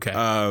here. Okay.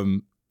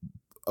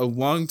 A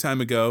long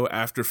time ago,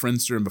 after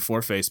Friendster and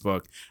before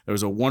Facebook, there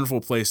was a wonderful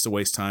place to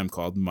waste time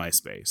called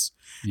MySpace.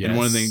 Yes. And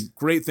one of the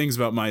great things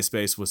about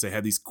MySpace was they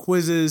had these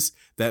quizzes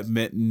that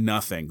meant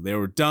nothing. They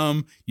were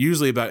dumb,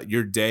 usually about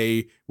your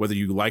day, whether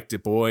you liked a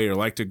boy or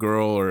liked a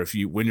girl, or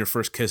when your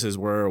first kisses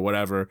were or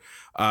whatever.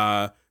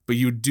 But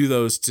you would do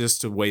those just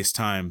to waste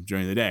time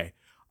during the day.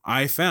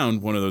 I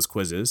found one of those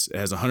quizzes. It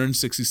has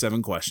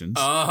 167 questions.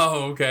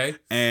 Oh, okay.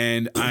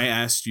 And I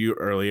asked you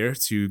earlier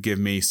to give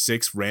me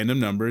 6 random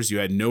numbers. You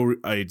had no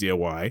idea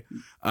why.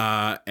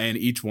 And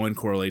each one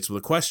correlates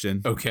with a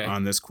question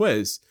on this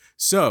quiz.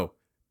 So,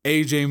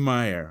 AJ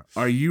Meyer,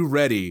 are you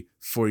ready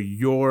for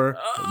your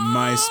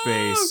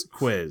MySpace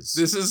quiz?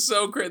 This is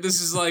so great.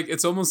 This is like,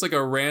 it's almost like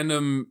a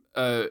random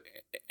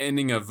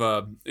ending of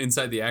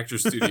Inside the Actor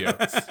Studio.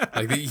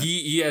 Like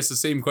he asks the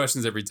same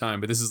questions every time,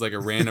 but this is like a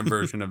random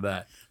version of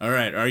that. All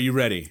right, are you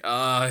ready?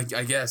 I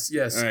guess,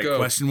 yes. All right, go.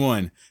 Question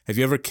 1. Have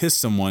you ever kissed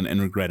someone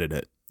and regretted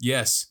it?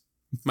 Yes.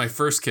 My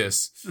first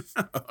kiss.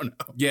 Oh, no.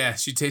 Yeah,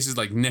 she tasted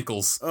like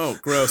nickels. Oh,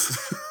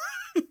 gross.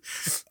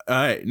 All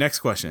right, next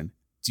question.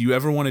 Do you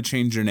ever want to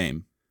change your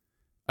name?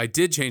 I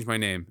did change my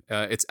name.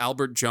 It's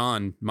Albert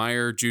John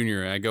Meyer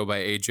Jr. I go by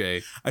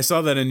AJ. I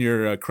saw that in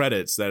your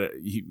credits that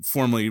he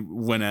formerly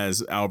went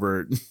as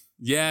Albert.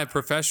 Yeah,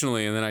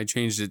 professionally, and then I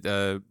changed it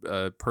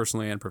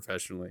personally and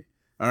professionally.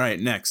 All right,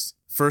 next.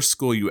 First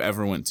school you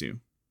ever went to?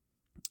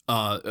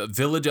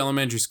 Village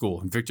Elementary School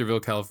in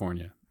Victorville,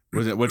 California.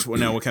 Was it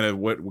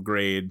what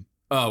grade?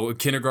 Oh,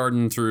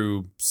 kindergarten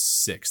through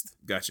 6th.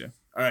 Gotcha.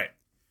 All right.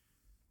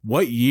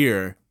 What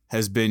year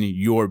has been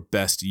your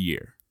best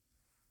year?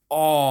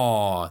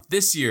 Oh,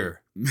 this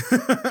year.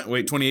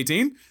 Wait,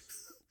 2018?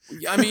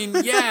 I mean,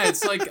 yeah,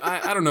 it's like,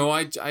 I don't know.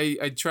 I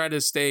try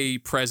to stay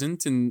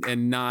present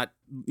and not,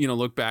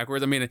 look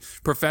backwards. I mean,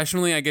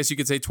 professionally, I guess you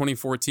could say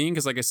 2014,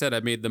 because like I said,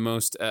 I made the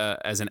most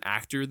as an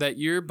actor that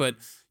year. But,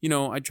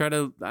 I try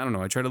to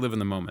live in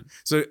the moment.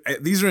 So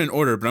these are in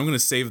order, but I'm going to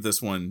save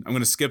this one. I'm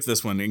going to skip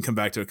this one and come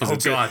back to it because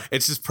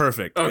it's just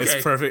perfect. Okay.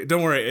 It's perfect.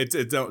 Don't worry.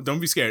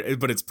 Don't be scared.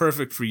 But it's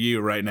perfect for you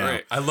right now. All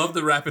right. I love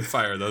the rapid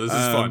fire, though. This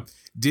is fun.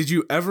 Did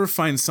you ever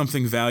find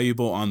something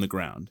valuable on the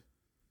ground?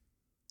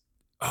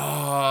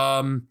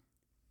 No.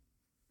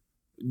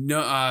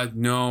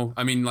 No.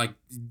 I mean, like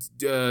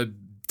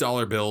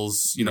dollar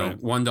bills. $1,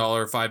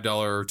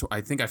 $5.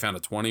 I think I found a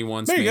 20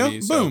 once. There you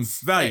maybe, go. Boom.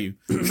 Value.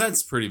 Hey,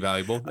 that's pretty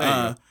valuable.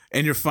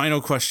 And your final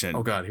question.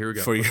 Oh God, here we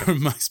go. For your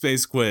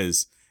MySpace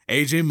quiz,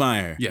 AJ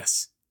Meyer.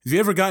 Yes. Have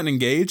you ever gotten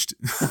engaged?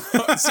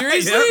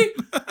 Seriously?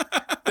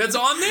 That's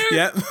on there?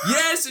 Yep.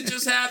 Yes, it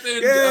just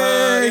happened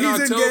in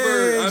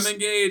October. Engaged. I'm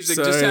engaged. It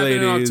Sorry, just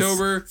happened ladies. in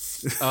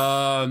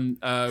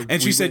October.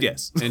 And she said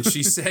yes. And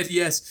she said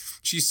yes.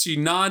 She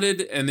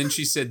nodded, and then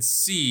she said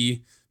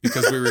sí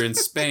because we were in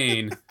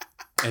Spain.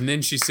 And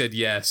then she said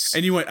yes.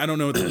 And you went, I don't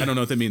know what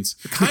that means.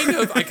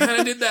 I kind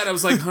of did that. I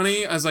was like,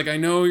 honey, I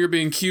know you're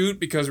being cute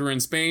because we're in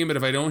Spain, but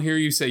if I don't hear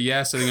you say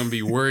yes, I think I'm going to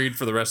be worried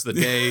for the rest of the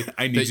day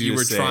that you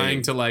were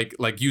trying to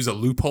like use a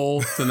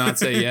loophole to not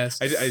say yes.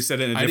 I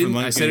said it in a different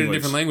language. I said it in a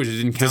different language.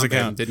 It didn't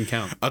count. Didn't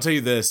count. I'll tell you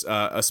this,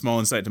 a small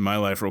insight to my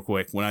life real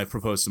quick. When I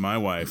proposed to my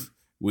wife,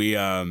 we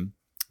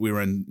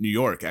were in New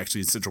York, actually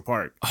in Central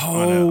Park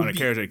on a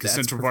carriage ride, because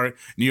Central Park,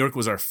 New York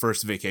was our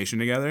first vacation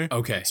together.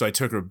 Okay. So I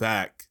took her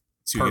back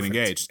to get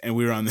engaged, and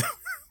we were on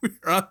we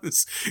were on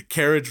this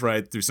carriage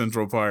ride through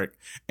Central Park,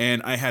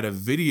 and I had a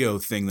video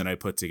thing that I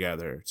put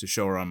together to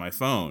show her on my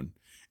phone.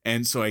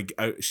 And so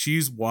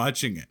she's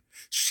watching it.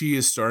 She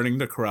is starting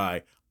to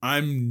cry.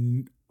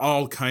 I'm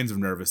all kinds of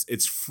nervous.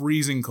 It's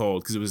freezing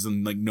cold because it was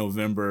in like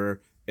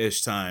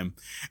November-ish time.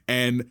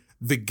 And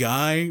the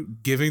guy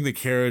giving the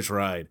carriage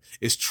ride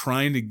is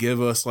trying to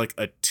give us like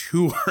a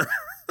tour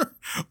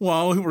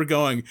while we were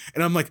going.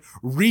 And I'm like,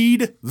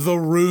 read the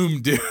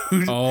room, dude.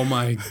 Oh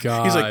my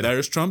God. He's like,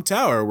 there's Trump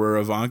Tower where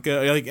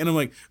Ivanka, like, and I'm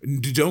like,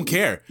 don't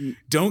care.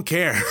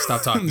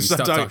 Stop talking.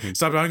 Stop talking.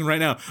 Stop talking right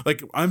now.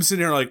 Like, I'm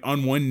sitting there like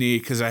on one knee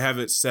because I have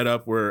it set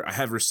up where I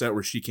have her set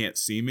where she can't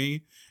see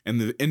me. And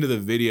the end of the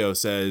video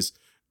says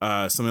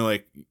something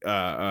like,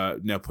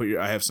 now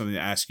I have something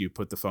to ask you,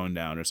 put the phone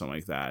down or something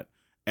like that.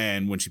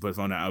 And when she put the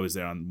phone down, I was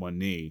there on one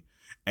knee.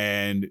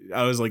 And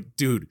I was like,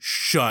 dude,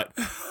 shut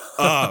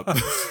up. Can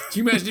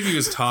you imagine if he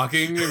was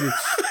talking?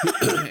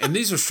 And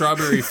these are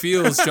strawberry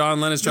fields,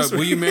 John Lennon.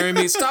 Will you marry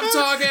me? Stop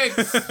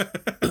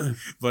talking.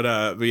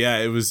 But yeah,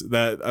 it was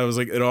that. I was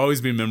like, it'll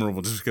always be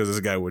memorable just because this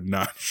guy would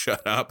not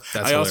shut up.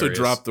 That's I also hilarious.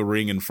 dropped the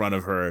ring in front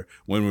of her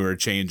when we were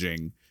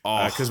changing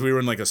because we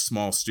were in like a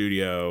small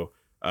studio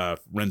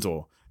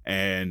rental.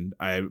 And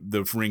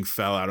the ring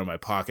fell out of my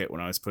pocket when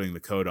I was putting the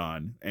coat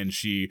on, and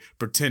she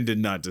pretended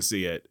not to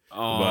see it.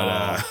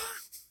 But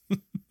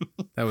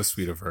that was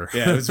sweet of her.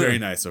 Yeah, it was very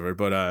nice of her.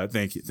 But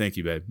thank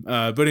you, babe.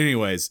 But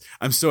anyways,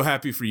 I'm so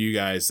happy for you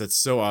guys. That's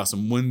so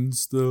awesome.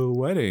 When's the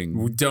wedding?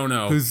 We don't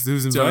know. Who's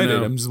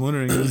invited? I'm just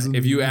wondering.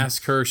 If you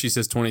ask her, she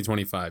says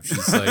 2025.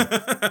 She's like,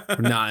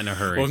 we're not in a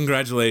hurry. Well,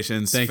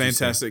 congratulations. Thank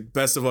Fantastic. You,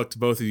 best of luck to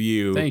both of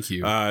you. Thank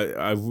you.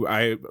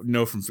 I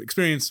know from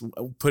experience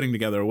putting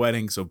together a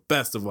wedding, so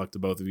best of luck to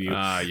both of you.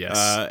 Yes.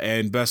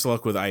 And best of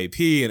luck with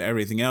IEP and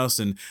everything else.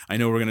 And I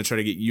know we're going to try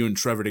to get you and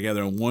Trevor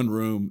together in one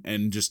room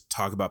and just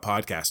talk about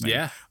podcasting.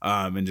 Yeah.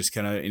 And just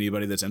kind of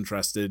anybody that's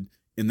interested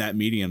in that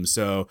medium.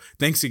 So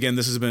thanks again.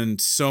 This has been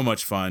so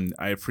much fun.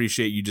 I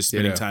appreciate you just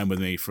spending time with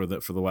me for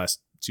the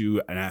last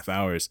 2.5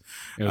 hours.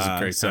 It was a great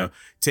time. So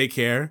take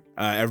care.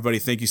 Everybody,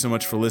 thank you so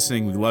much for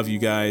listening. We love you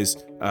guys.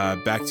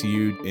 Back to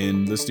you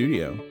in the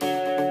studio.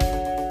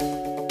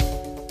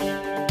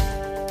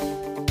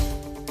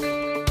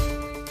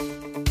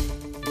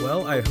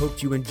 Well, I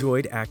hope you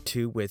enjoyed Act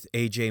 2 with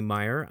AJ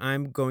Meyer.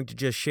 I'm going to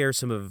just share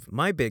some of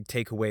my big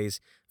takeaways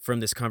from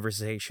this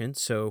conversation.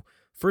 So,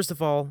 first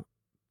of all,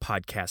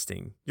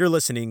 podcasting. You're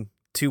listening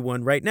to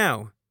one right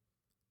now.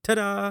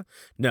 Ta-da!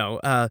 No,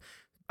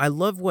 I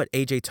love what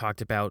AJ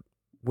talked about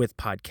with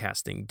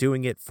podcasting,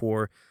 doing it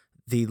for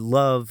the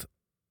love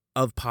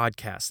of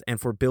podcasts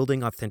and for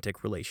building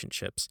authentic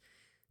relationships.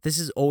 This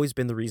has always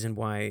been the reason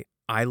why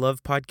I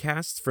love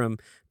podcasts, from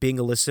being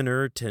a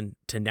listener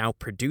to now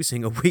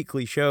producing a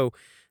weekly show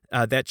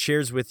that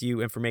shares with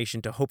you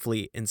information to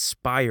hopefully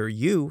inspire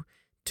you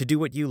to do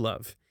what you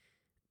love.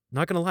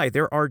 Not going to lie,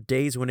 there are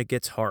days when it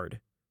gets hard,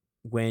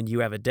 when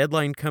you have a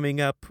deadline coming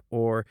up,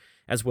 or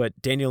as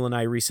what Daniel and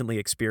I recently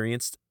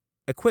experienced,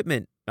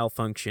 equipment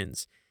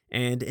malfunctions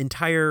and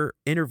entire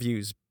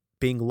interviews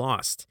being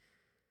lost.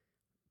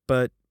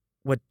 But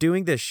what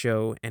doing this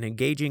show and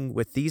engaging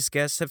with these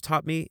guests have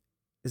taught me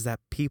is that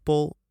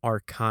people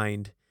are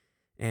kind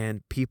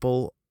and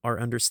people are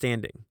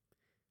understanding.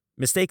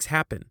 Mistakes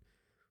happen,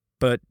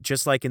 but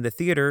just like in the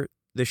theater,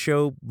 the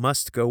show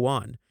must go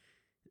on.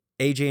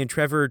 AJ and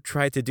Trevor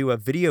tried to do a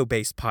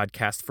video-based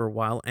podcast for a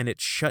while, and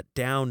it shut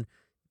down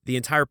the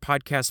entire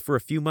podcast for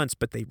a few months,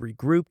 but they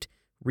regrouped,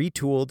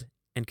 retooled,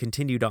 and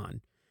continued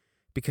on.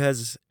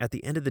 Because at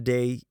the end of the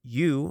day,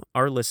 you,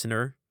 our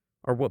listener,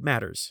 are what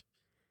matters.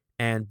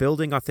 And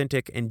building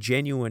authentic and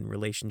genuine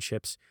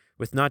relationships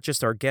with not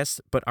just our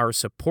guests, but our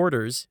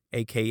supporters,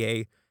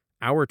 aka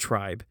our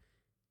tribe,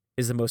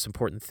 is the most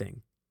important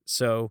thing.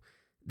 So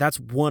that's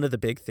one of the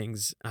big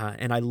things.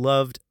 And I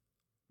loved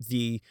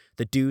the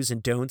do's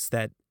and don'ts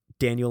that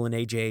Daniel and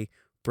AJ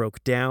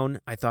broke down.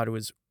 I thought it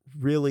was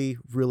really,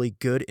 really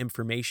good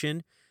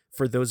information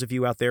for those of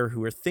you out there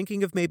who are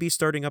thinking of maybe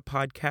starting a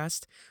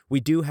podcast. We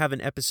do have an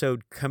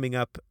episode coming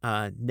up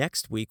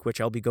next week, which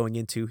I'll be going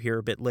into here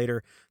a bit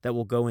later, that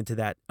will go into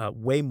that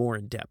way more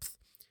in depth.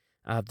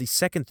 The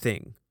second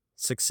thing,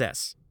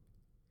 success.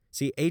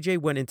 See, AJ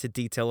went into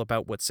detail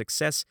about what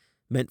success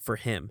meant for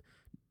him,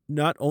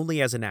 not only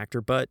as an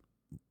actor, but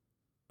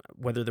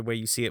whether the way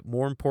you see it,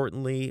 more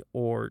importantly,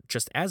 or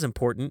just as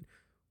important,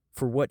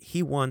 for what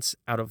he wants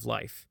out of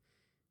life.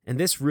 And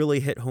this really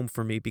hit home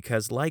for me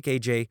because, like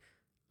AJ,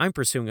 I'm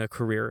pursuing a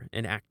career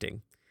in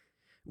acting.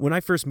 When I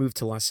first moved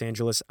to Los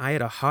Angeles, I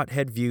had a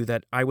hothead view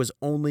that I was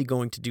only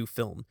going to do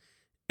film,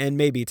 and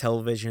maybe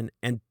television,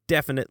 and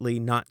definitely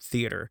not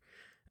theater.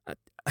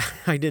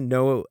 I didn't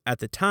know at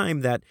the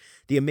time that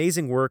the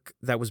amazing work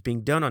that was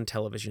being done on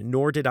television,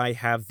 nor did I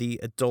have the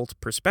adult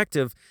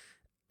perspective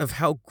of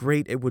how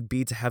great it would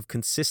be to have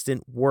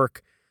consistent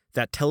work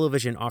that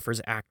television offers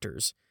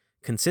actors,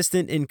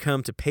 consistent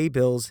income to pay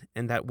bills,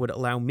 and that would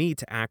allow me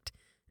to act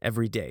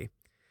every day.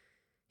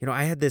 You know,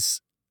 I had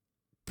this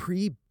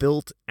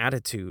pre-built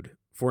attitude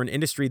for an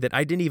industry that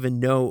I didn't even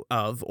know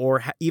of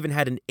or even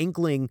had an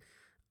inkling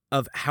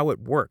of how it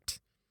worked.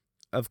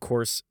 Of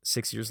course,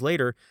 6 years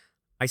later,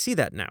 I see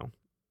that now.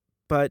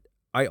 But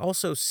I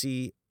also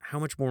see how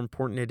much more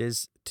important it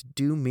is to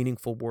do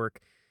meaningful work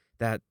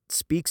that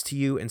speaks to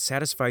you and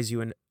satisfies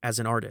you as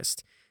an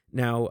artist.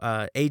 Now,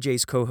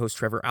 AJ's co-host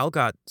Trevor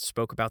Algatt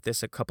spoke about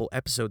this a couple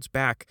episodes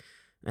back,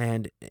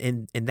 and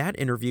in that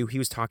interview, he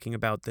was talking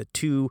about the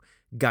two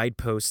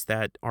guideposts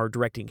that are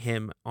directing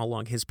him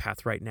along his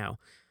path right now.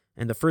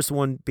 And the first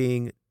one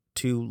being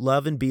to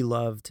love and be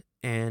loved,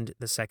 and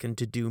the second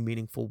to do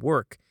meaningful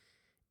work.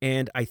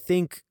 And I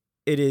think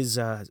it is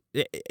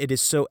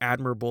so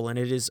admirable, and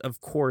it is, of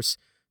course,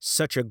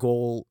 such a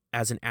goal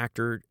as an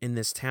actor in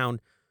this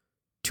town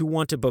to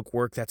want to book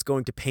work that's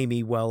going to pay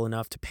me well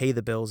enough to pay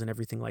the bills and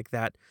everything like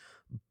that.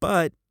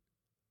 But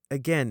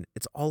again,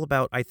 it's all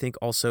about, I think,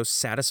 also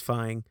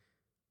satisfying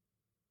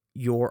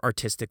your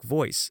artistic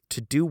voice,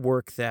 to do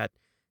work that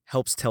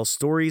helps tell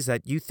stories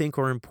that you think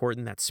are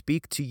important, that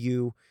speak to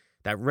you,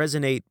 that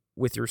resonate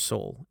with your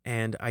soul.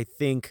 And I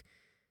think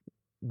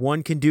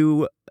one can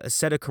do a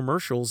set of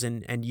commercials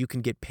and you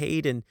can get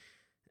paid and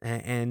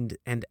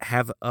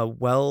have a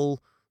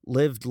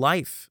well-lived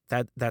life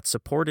that's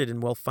supported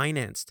and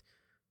well-financed.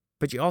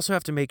 But you also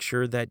have to make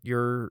sure that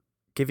you're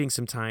giving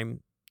some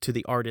time to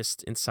the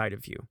artist inside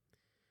of you.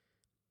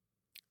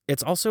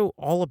 It's also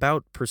all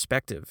about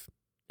perspective.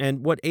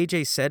 And what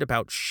AJ said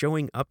about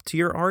showing up to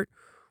your art,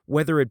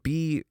 whether it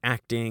be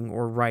acting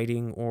or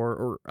writing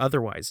or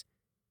otherwise,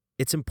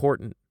 it's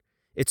important.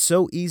 It's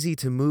so easy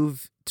to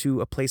move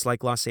to a place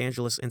like Los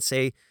Angeles and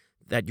say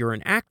that you're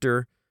an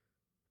actor,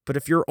 but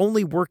if you're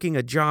only working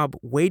a job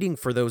waiting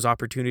for those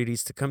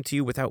opportunities to come to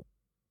you without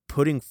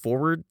putting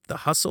forward the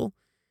hustle,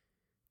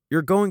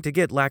 you're going to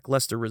get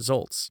lackluster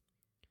results.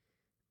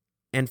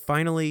 And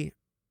finally,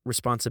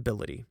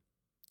 responsibility.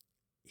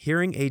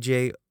 Hearing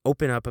AJ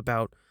open up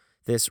about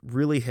this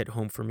really hit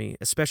home for me,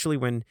 especially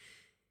when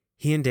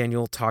he and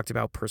Daniel talked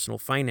about personal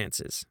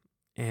finances.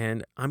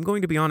 And I'm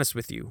going to be honest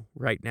with you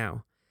right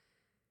now.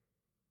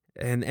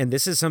 And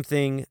this is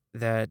something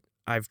that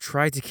I've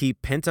tried to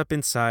keep pent up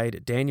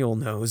inside. Daniel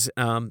knows.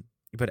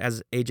 But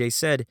as AJ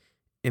said,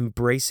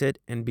 embrace it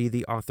and be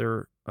the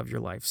author of your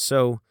life.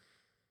 So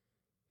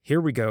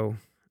here we go.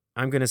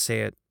 I'm going to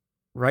say it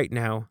right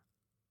now.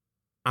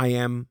 I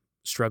am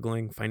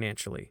struggling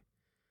financially.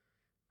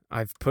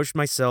 I've pushed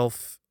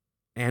myself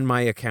and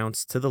my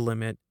accounts to the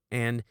limit,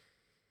 and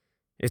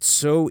it's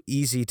so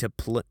easy to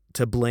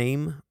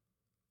blame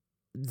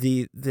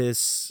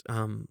this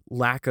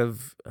lack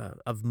of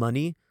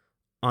money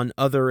on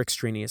other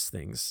extraneous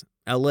things.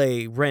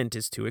 LA rent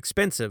is too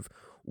expensive.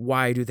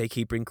 Why do they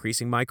keep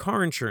increasing my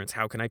car insurance?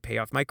 How can I pay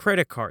off my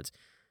credit cards?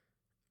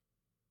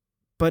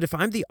 But if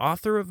I'm the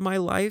author of my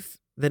life,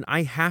 then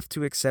I have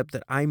to accept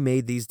that I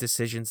made these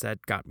decisions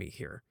that got me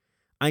here.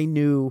 I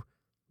knew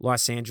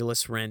Los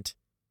Angeles rent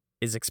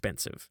is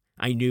expensive.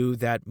 I knew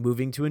that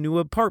moving to a new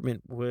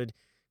apartment would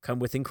come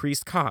with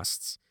increased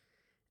costs.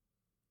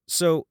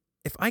 So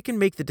if I can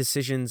make the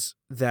decisions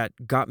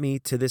that got me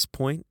to this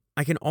point,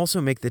 I can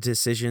also make the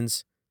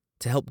decisions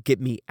to help get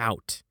me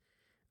out.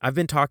 I've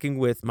been talking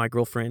with my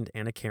girlfriend,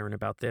 Anna Karen,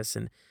 about this,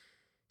 and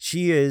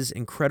she is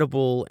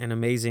incredible and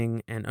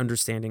amazing and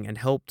understanding and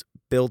helped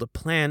build a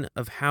plan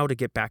of how to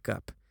get back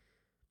up.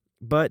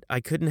 But I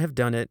couldn't have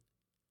done it,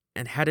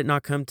 and had it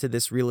not come to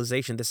this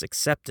realization, this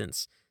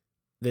acceptance,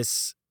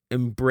 this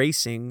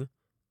embracing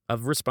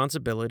of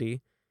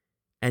responsibility,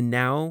 and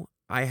now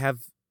I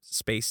have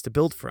space to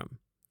build from.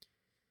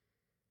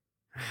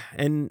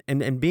 And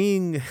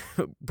being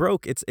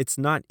broke, it's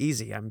not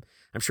easy. I'm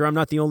sure I'm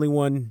not the only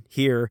one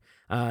here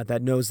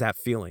that knows that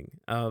feeling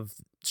of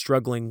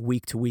struggling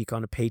week to week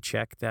on a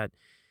paycheck that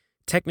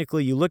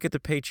technically you look at the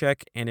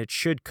paycheck and it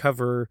should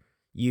cover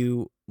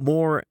you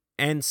more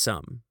and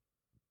some.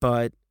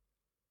 But,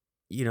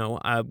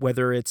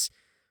 whether it's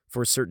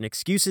for certain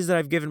excuses that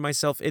I've given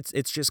myself,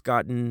 it's just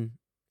gotten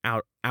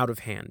out of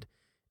hand.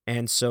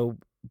 And so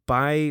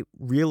by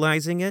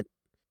realizing it,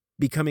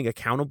 becoming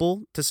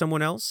accountable to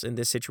someone else, in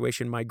this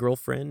situation, my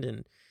girlfriend,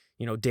 and,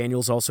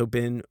 Daniel's also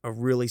been a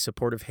really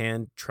supportive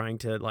hand trying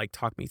to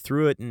talk me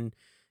through it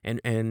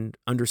and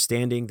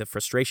understanding the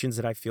frustrations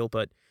that I feel.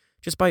 But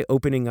just by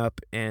opening up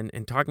and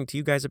talking to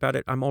you guys about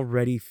it, I'm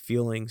already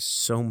feeling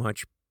so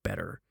much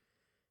better.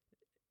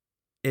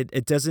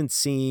 It doesn't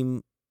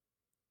seem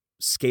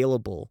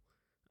scalable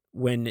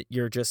when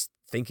you're just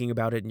thinking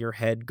about it in your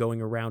head, going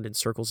around in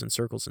circles and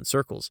circles and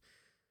circles.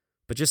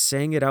 But just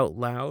saying it out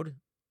loud,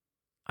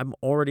 I'm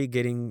already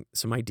getting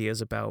some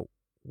ideas about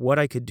what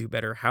I could do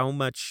better, how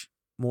much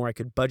more I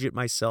could budget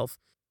myself.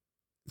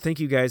 Thank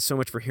you guys so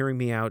much for hearing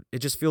me out. It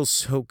just feels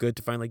so good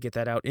to finally get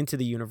that out into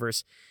the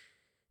universe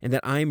and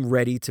that I'm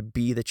ready to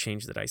be the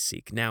change that I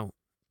seek. Now,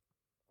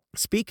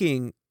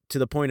 speaking to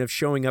the point of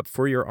showing up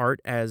for your art,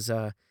 as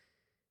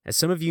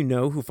some of you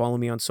know who follow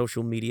me on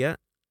social media,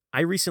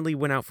 I recently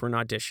went out for an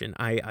audition.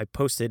 I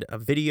posted a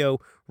video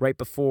right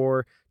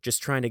before,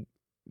 just trying to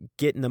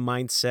get in the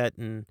mindset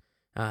and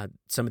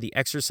some of the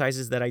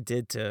exercises that I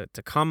did to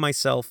calm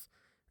myself.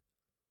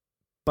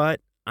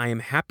 but I am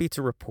happy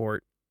to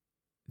report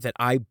that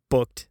I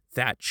booked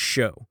that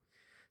show.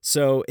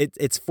 So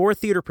it's for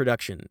theater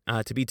production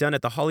to be done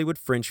at the Hollywood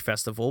Fringe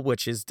Festival,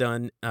 which is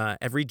done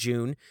every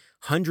June.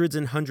 Hundreds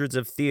and hundreds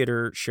of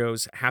theater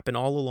shows happen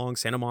all along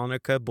Santa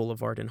Monica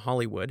Boulevard in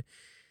Hollywood.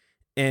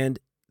 And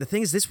the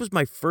thing is, this was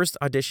my first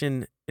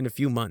audition in a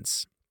few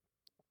months.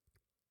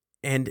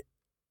 And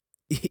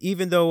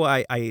even though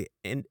I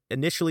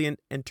initially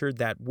entered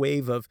that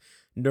wave of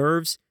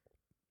nerves,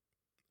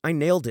 I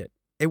nailed it.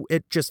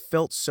 It just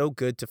felt so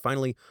good to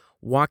finally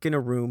walk in a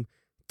room,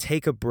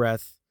 take a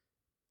breath,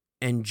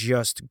 and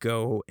just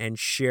go and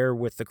share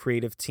with the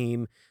creative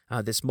team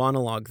this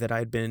monologue that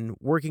I'd been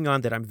working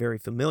on, that I'm very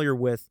familiar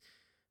with.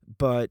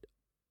 But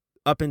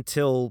up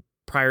until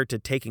prior to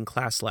taking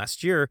class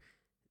last year,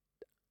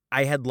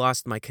 I had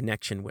lost my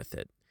connection with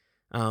it.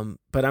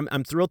 But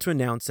I'm thrilled to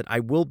announce that I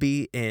will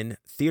be in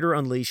Theater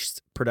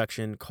Unleashed's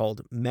production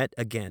called Met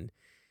Again.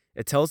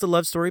 It tells the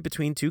love story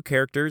between two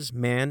characters,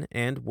 man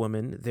and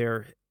woman,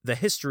 the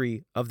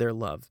history of their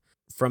love,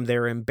 from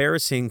their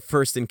embarrassing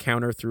first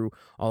encounter through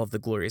all of the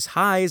glorious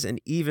highs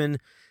and even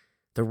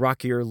the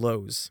rockier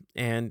lows.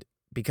 And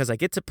because I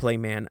get to play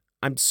man,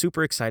 I'm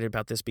super excited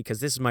about this,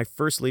 because this is my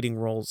first leading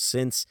role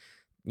since,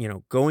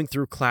 going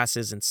through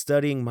classes and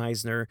studying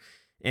Meisner.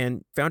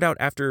 And found out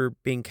after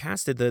being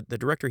casted, the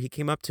director, he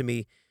came up to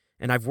me,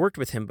 and I've worked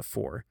with him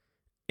before,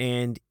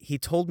 and he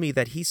told me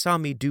that he saw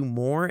me do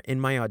more in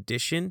my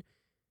audition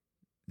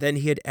than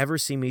he had ever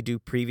seen me do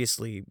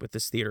previously with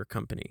this theater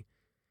company.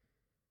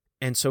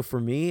 And so for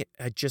me,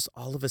 I just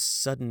all of a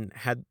sudden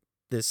had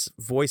this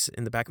voice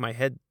in the back of my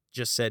head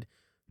just said,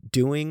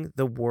 doing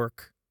the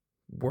work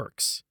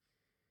works.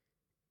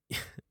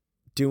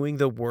 Doing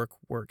the work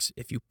works.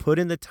 If you put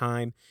in the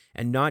time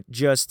and not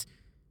just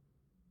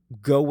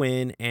go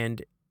in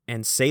and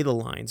say the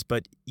lines,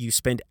 but you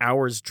spend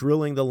hours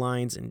drilling the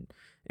lines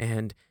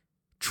and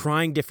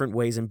trying different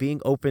ways and being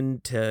open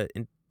to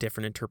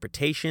different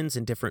interpretations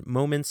and different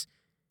moments,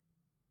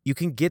 you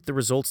can get the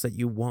results that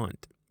you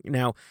want.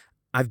 Now,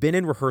 I've been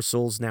in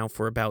rehearsals now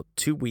for about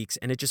 2 weeks,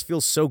 and it just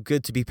feels so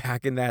good to be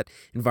back in that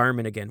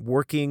environment again,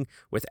 working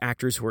with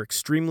actors who are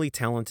extremely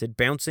talented,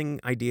 bouncing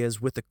ideas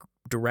with the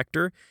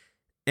director,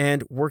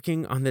 and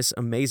working on this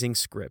amazing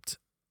script.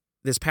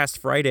 This past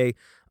Friday,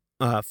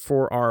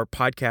 for our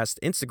podcast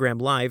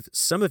Instagram Live,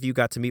 some of you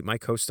got to meet my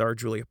co-star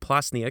Julia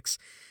Plosniaks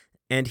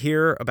and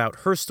hear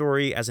about her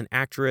story as an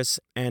actress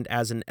and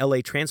as an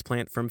LA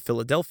transplant from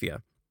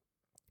Philadelphia.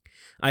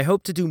 I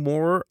hope to do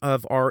more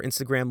of our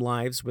Instagram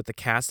Lives with the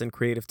cast and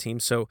creative team,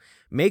 so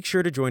make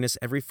sure to join us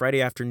every Friday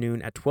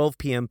afternoon at 12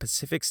 p.m.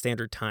 Pacific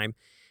Standard Time,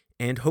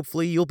 and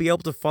hopefully you'll be able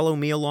to follow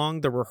me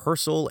along the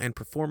rehearsal and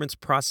performance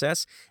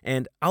process,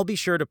 and I'll be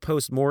sure to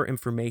post more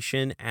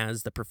information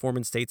as the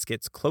performance dates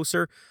gets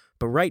closer.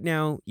 But right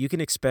now, you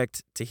can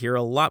expect to hear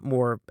a lot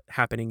more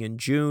happening in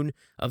June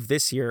of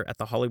this year at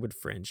the Hollywood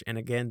Fringe. And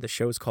again, the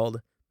show is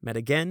called Met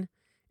Again,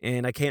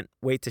 and I can't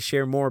wait to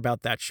share more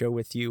about that show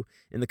with you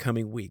in the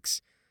coming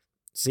weeks.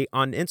 See,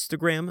 on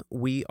Instagram,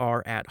 we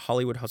are at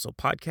Hollywood Hustle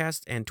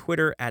Podcast, and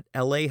Twitter at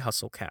LA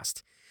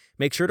Hustlecast.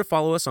 Make sure to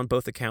follow us on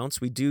both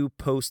accounts. We do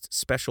post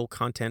special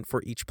content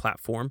for each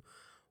platform.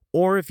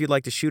 Or if you'd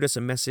like to shoot us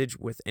a message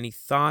with any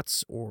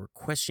thoughts or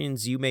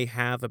questions you may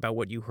have about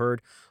what you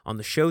heard on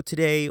the show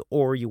today,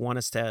 or you want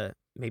us to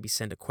maybe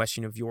send a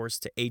question of yours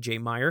to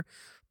AJ Meyer,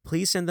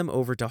 please send them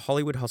over to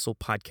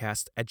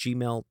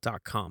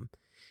HollywoodHustlePodcast@gmail.com.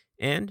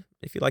 And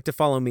if you'd like to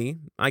follow me,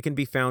 I can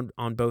be found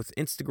on both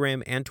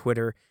Instagram and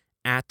Twitter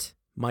at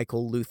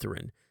Michael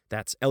Lutheran.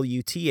 That's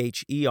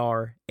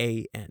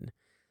Lutheran.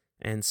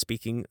 And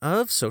speaking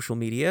of social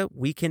media,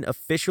 we can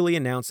officially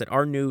announce that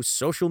our new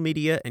social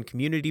media and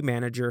community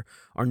manager,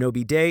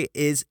 Arnobi Day,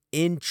 is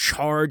in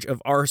charge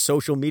of our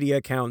social media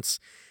accounts.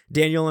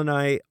 Daniel and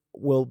I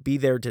will be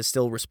there to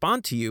still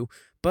respond to you,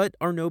 but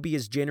Arnobi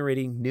is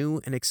generating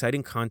new and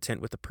exciting content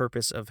with the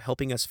purpose of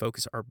helping us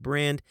focus our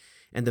brand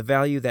and the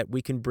value that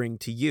we can bring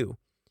to you.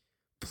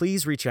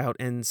 Please reach out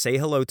and say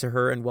hello to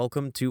her and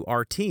welcome to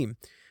our team.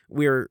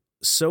 We're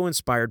so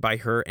inspired by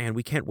her, and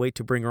we can't wait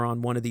to bring her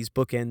on one of these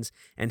bookends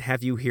and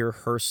have you hear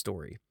her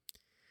story.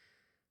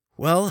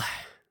 Well,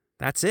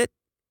 that's it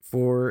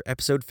for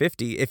episode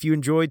 50. If you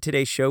enjoyed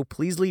today's show,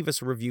 please leave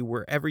us a review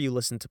wherever you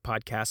listen to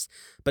podcasts,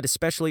 but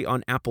especially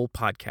on Apple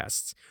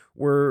Podcasts.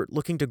 We're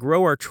looking to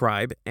grow our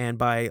tribe, and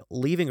by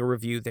leaving a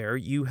review there,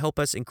 you help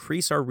us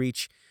increase our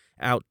reach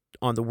out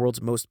on the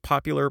world's most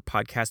popular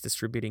podcast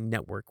distributing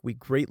network. We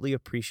greatly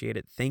appreciate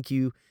it. Thank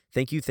you.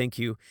 Thank you. Thank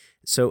you.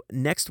 So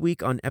next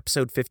week on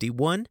episode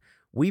 51,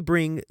 we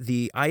bring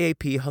the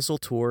IAP Hustle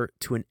Tour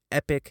to an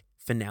epic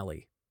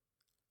finale.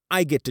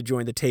 I get to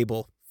join the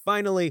table,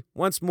 finally,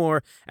 once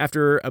more,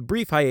 after a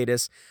brief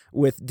hiatus,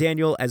 with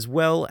Daniel as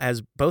well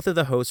as both of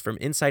the hosts from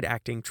Inside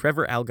Acting,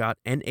 Trevor Algott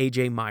and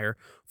AJ Meyer,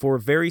 for a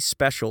very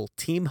special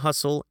Team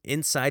Hustle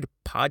Inside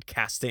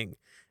Podcasting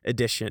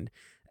edition.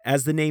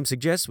 As the name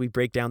suggests, we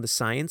break down the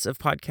science of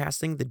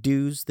podcasting, the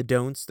do's, the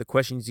don'ts, the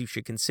questions you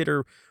should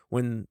consider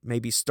when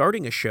maybe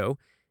starting a show,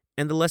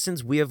 and the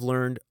lessons we have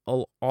learned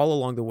all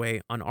along the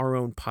way on our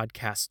own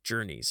podcast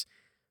journeys.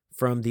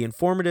 From the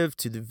informative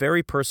to the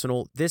very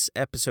personal, this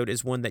episode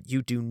is one that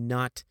you do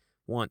not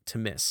want to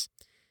miss.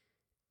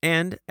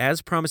 And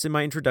as promised in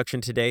my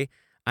introduction today,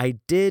 I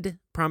did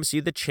promise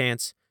you the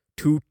chance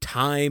to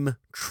time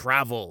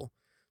travel.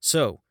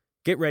 So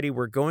get ready.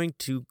 We're going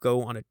to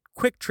go on a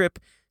quick trip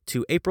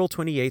to April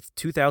 28th,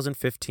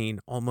 2015,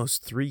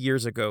 almost 3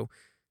 years ago,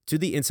 to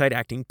the Inside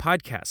Acting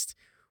podcast.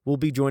 We'll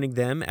be joining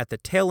them at the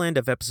tail end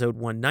of episode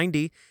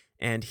 190,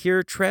 and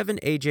here Trev and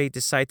AJ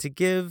decide to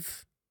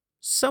give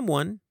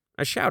someone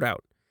a shout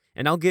out,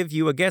 and I'll give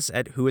you a guess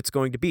at who it's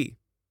going to be.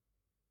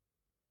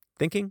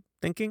 Thinking?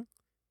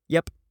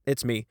 Yep,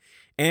 it's me.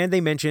 And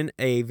they mention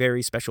a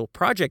very special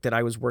project that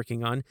I was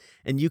working on,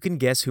 and you can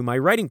guess who my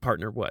writing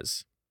partner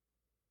was.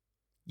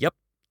 Yep,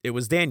 it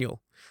was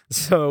Daniel.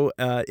 So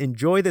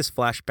enjoy this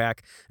flashback.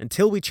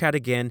 Until we chat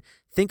again,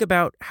 think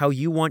about how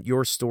you want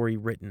your story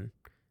written.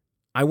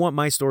 I want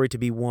my story to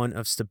be one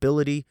of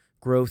stability,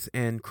 growth,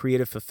 and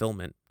creative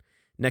fulfillment.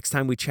 Next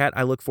time we chat,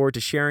 I look forward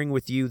to sharing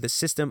with you the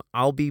system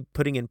I'll be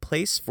putting in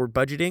place for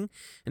budgeting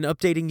and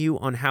updating you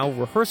on how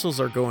rehearsals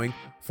are going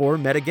for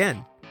Met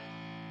Again.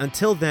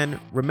 Until then,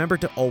 remember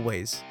to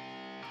always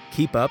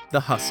keep up the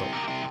hustle.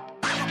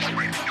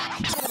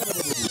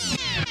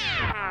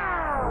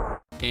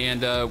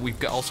 And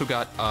we've also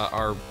got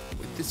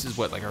this is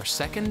our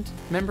second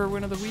member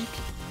win of the week?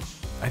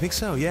 I think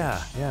so,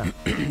 yeah.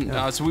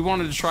 So we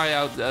wanted to try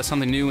out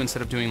something new.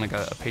 Instead of doing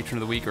a patron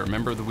of the week or a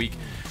member of the week,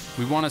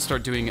 we want to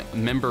start doing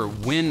member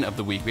win of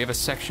the week. We have a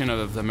section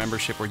of the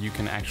membership where you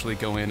can actually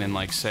go in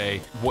and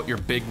say what your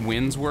big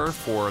wins were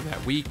for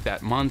that week,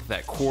 that month,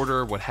 that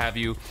quarter, what have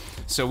you.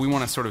 So we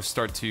want to sort of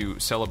start to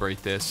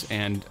celebrate this.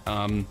 And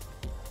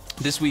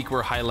this week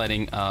we're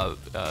highlighting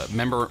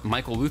member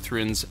Michael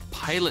Lutheran's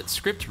pilot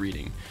script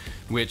reading,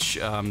 which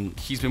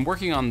he's been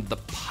working on the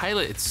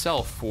pilot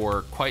itself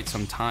for quite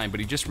some time, but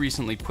he just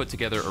recently put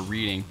together a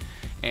reading,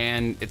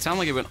 and it sounded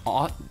like it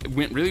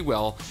went really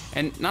well.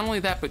 And not only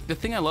that, but the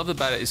thing I loved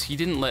about it is he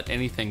didn't let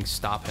anything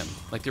stop him.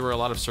 There were a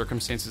lot of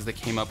circumstances that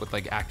came up with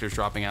actors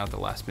dropping out at the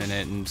last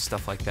minute and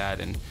stuff like that,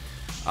 and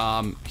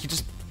he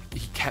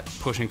kept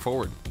pushing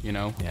forward,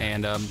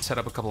 and set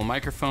up a couple of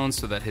microphones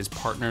so that his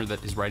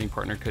writing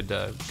partner could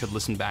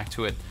listen back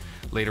to it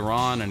later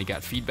on, and he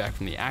got feedback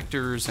from the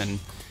actors, and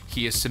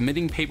he is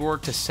submitting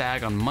paperwork to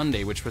SAG on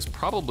Monday, which was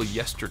probably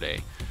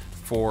yesterday,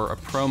 for a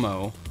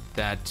promo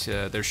that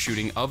they're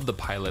shooting of the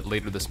pilot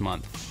later this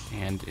month.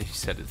 And he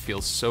said it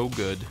feels so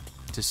good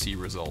to see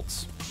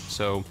results.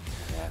 So,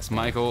 yes,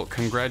 Michael,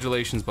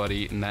 congratulations,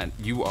 buddy, in that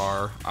you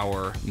are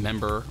our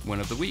member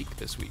win of the week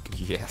this week.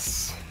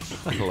 Yes,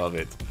 I love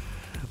it.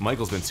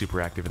 Michael's been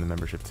super active in the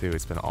membership too.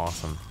 It's been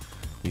awesome.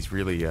 He's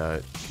really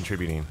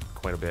contributing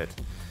quite a bit.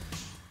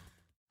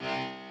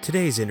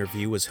 Today's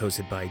interview was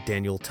hosted by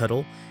Daniel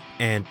Tuttle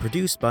and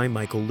produced by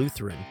Michael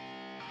Lutheran.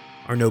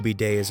 Arnobi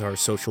Day is our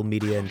social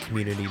media and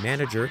community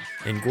manager,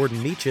 and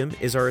Gordon Meacham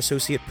is our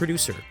associate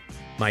producer.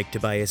 Mike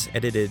Tobias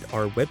edited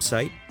our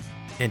website,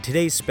 and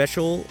today's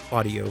special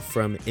audio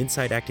from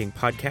Inside Acting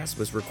Podcast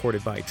was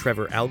recorded by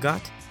Trevor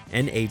Algott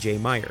and AJ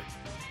Meyer.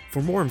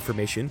 For more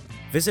information,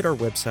 visit our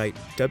website,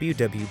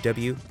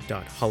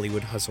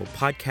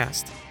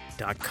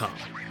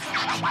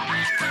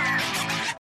 www.hollywoodhustlepodcast.com.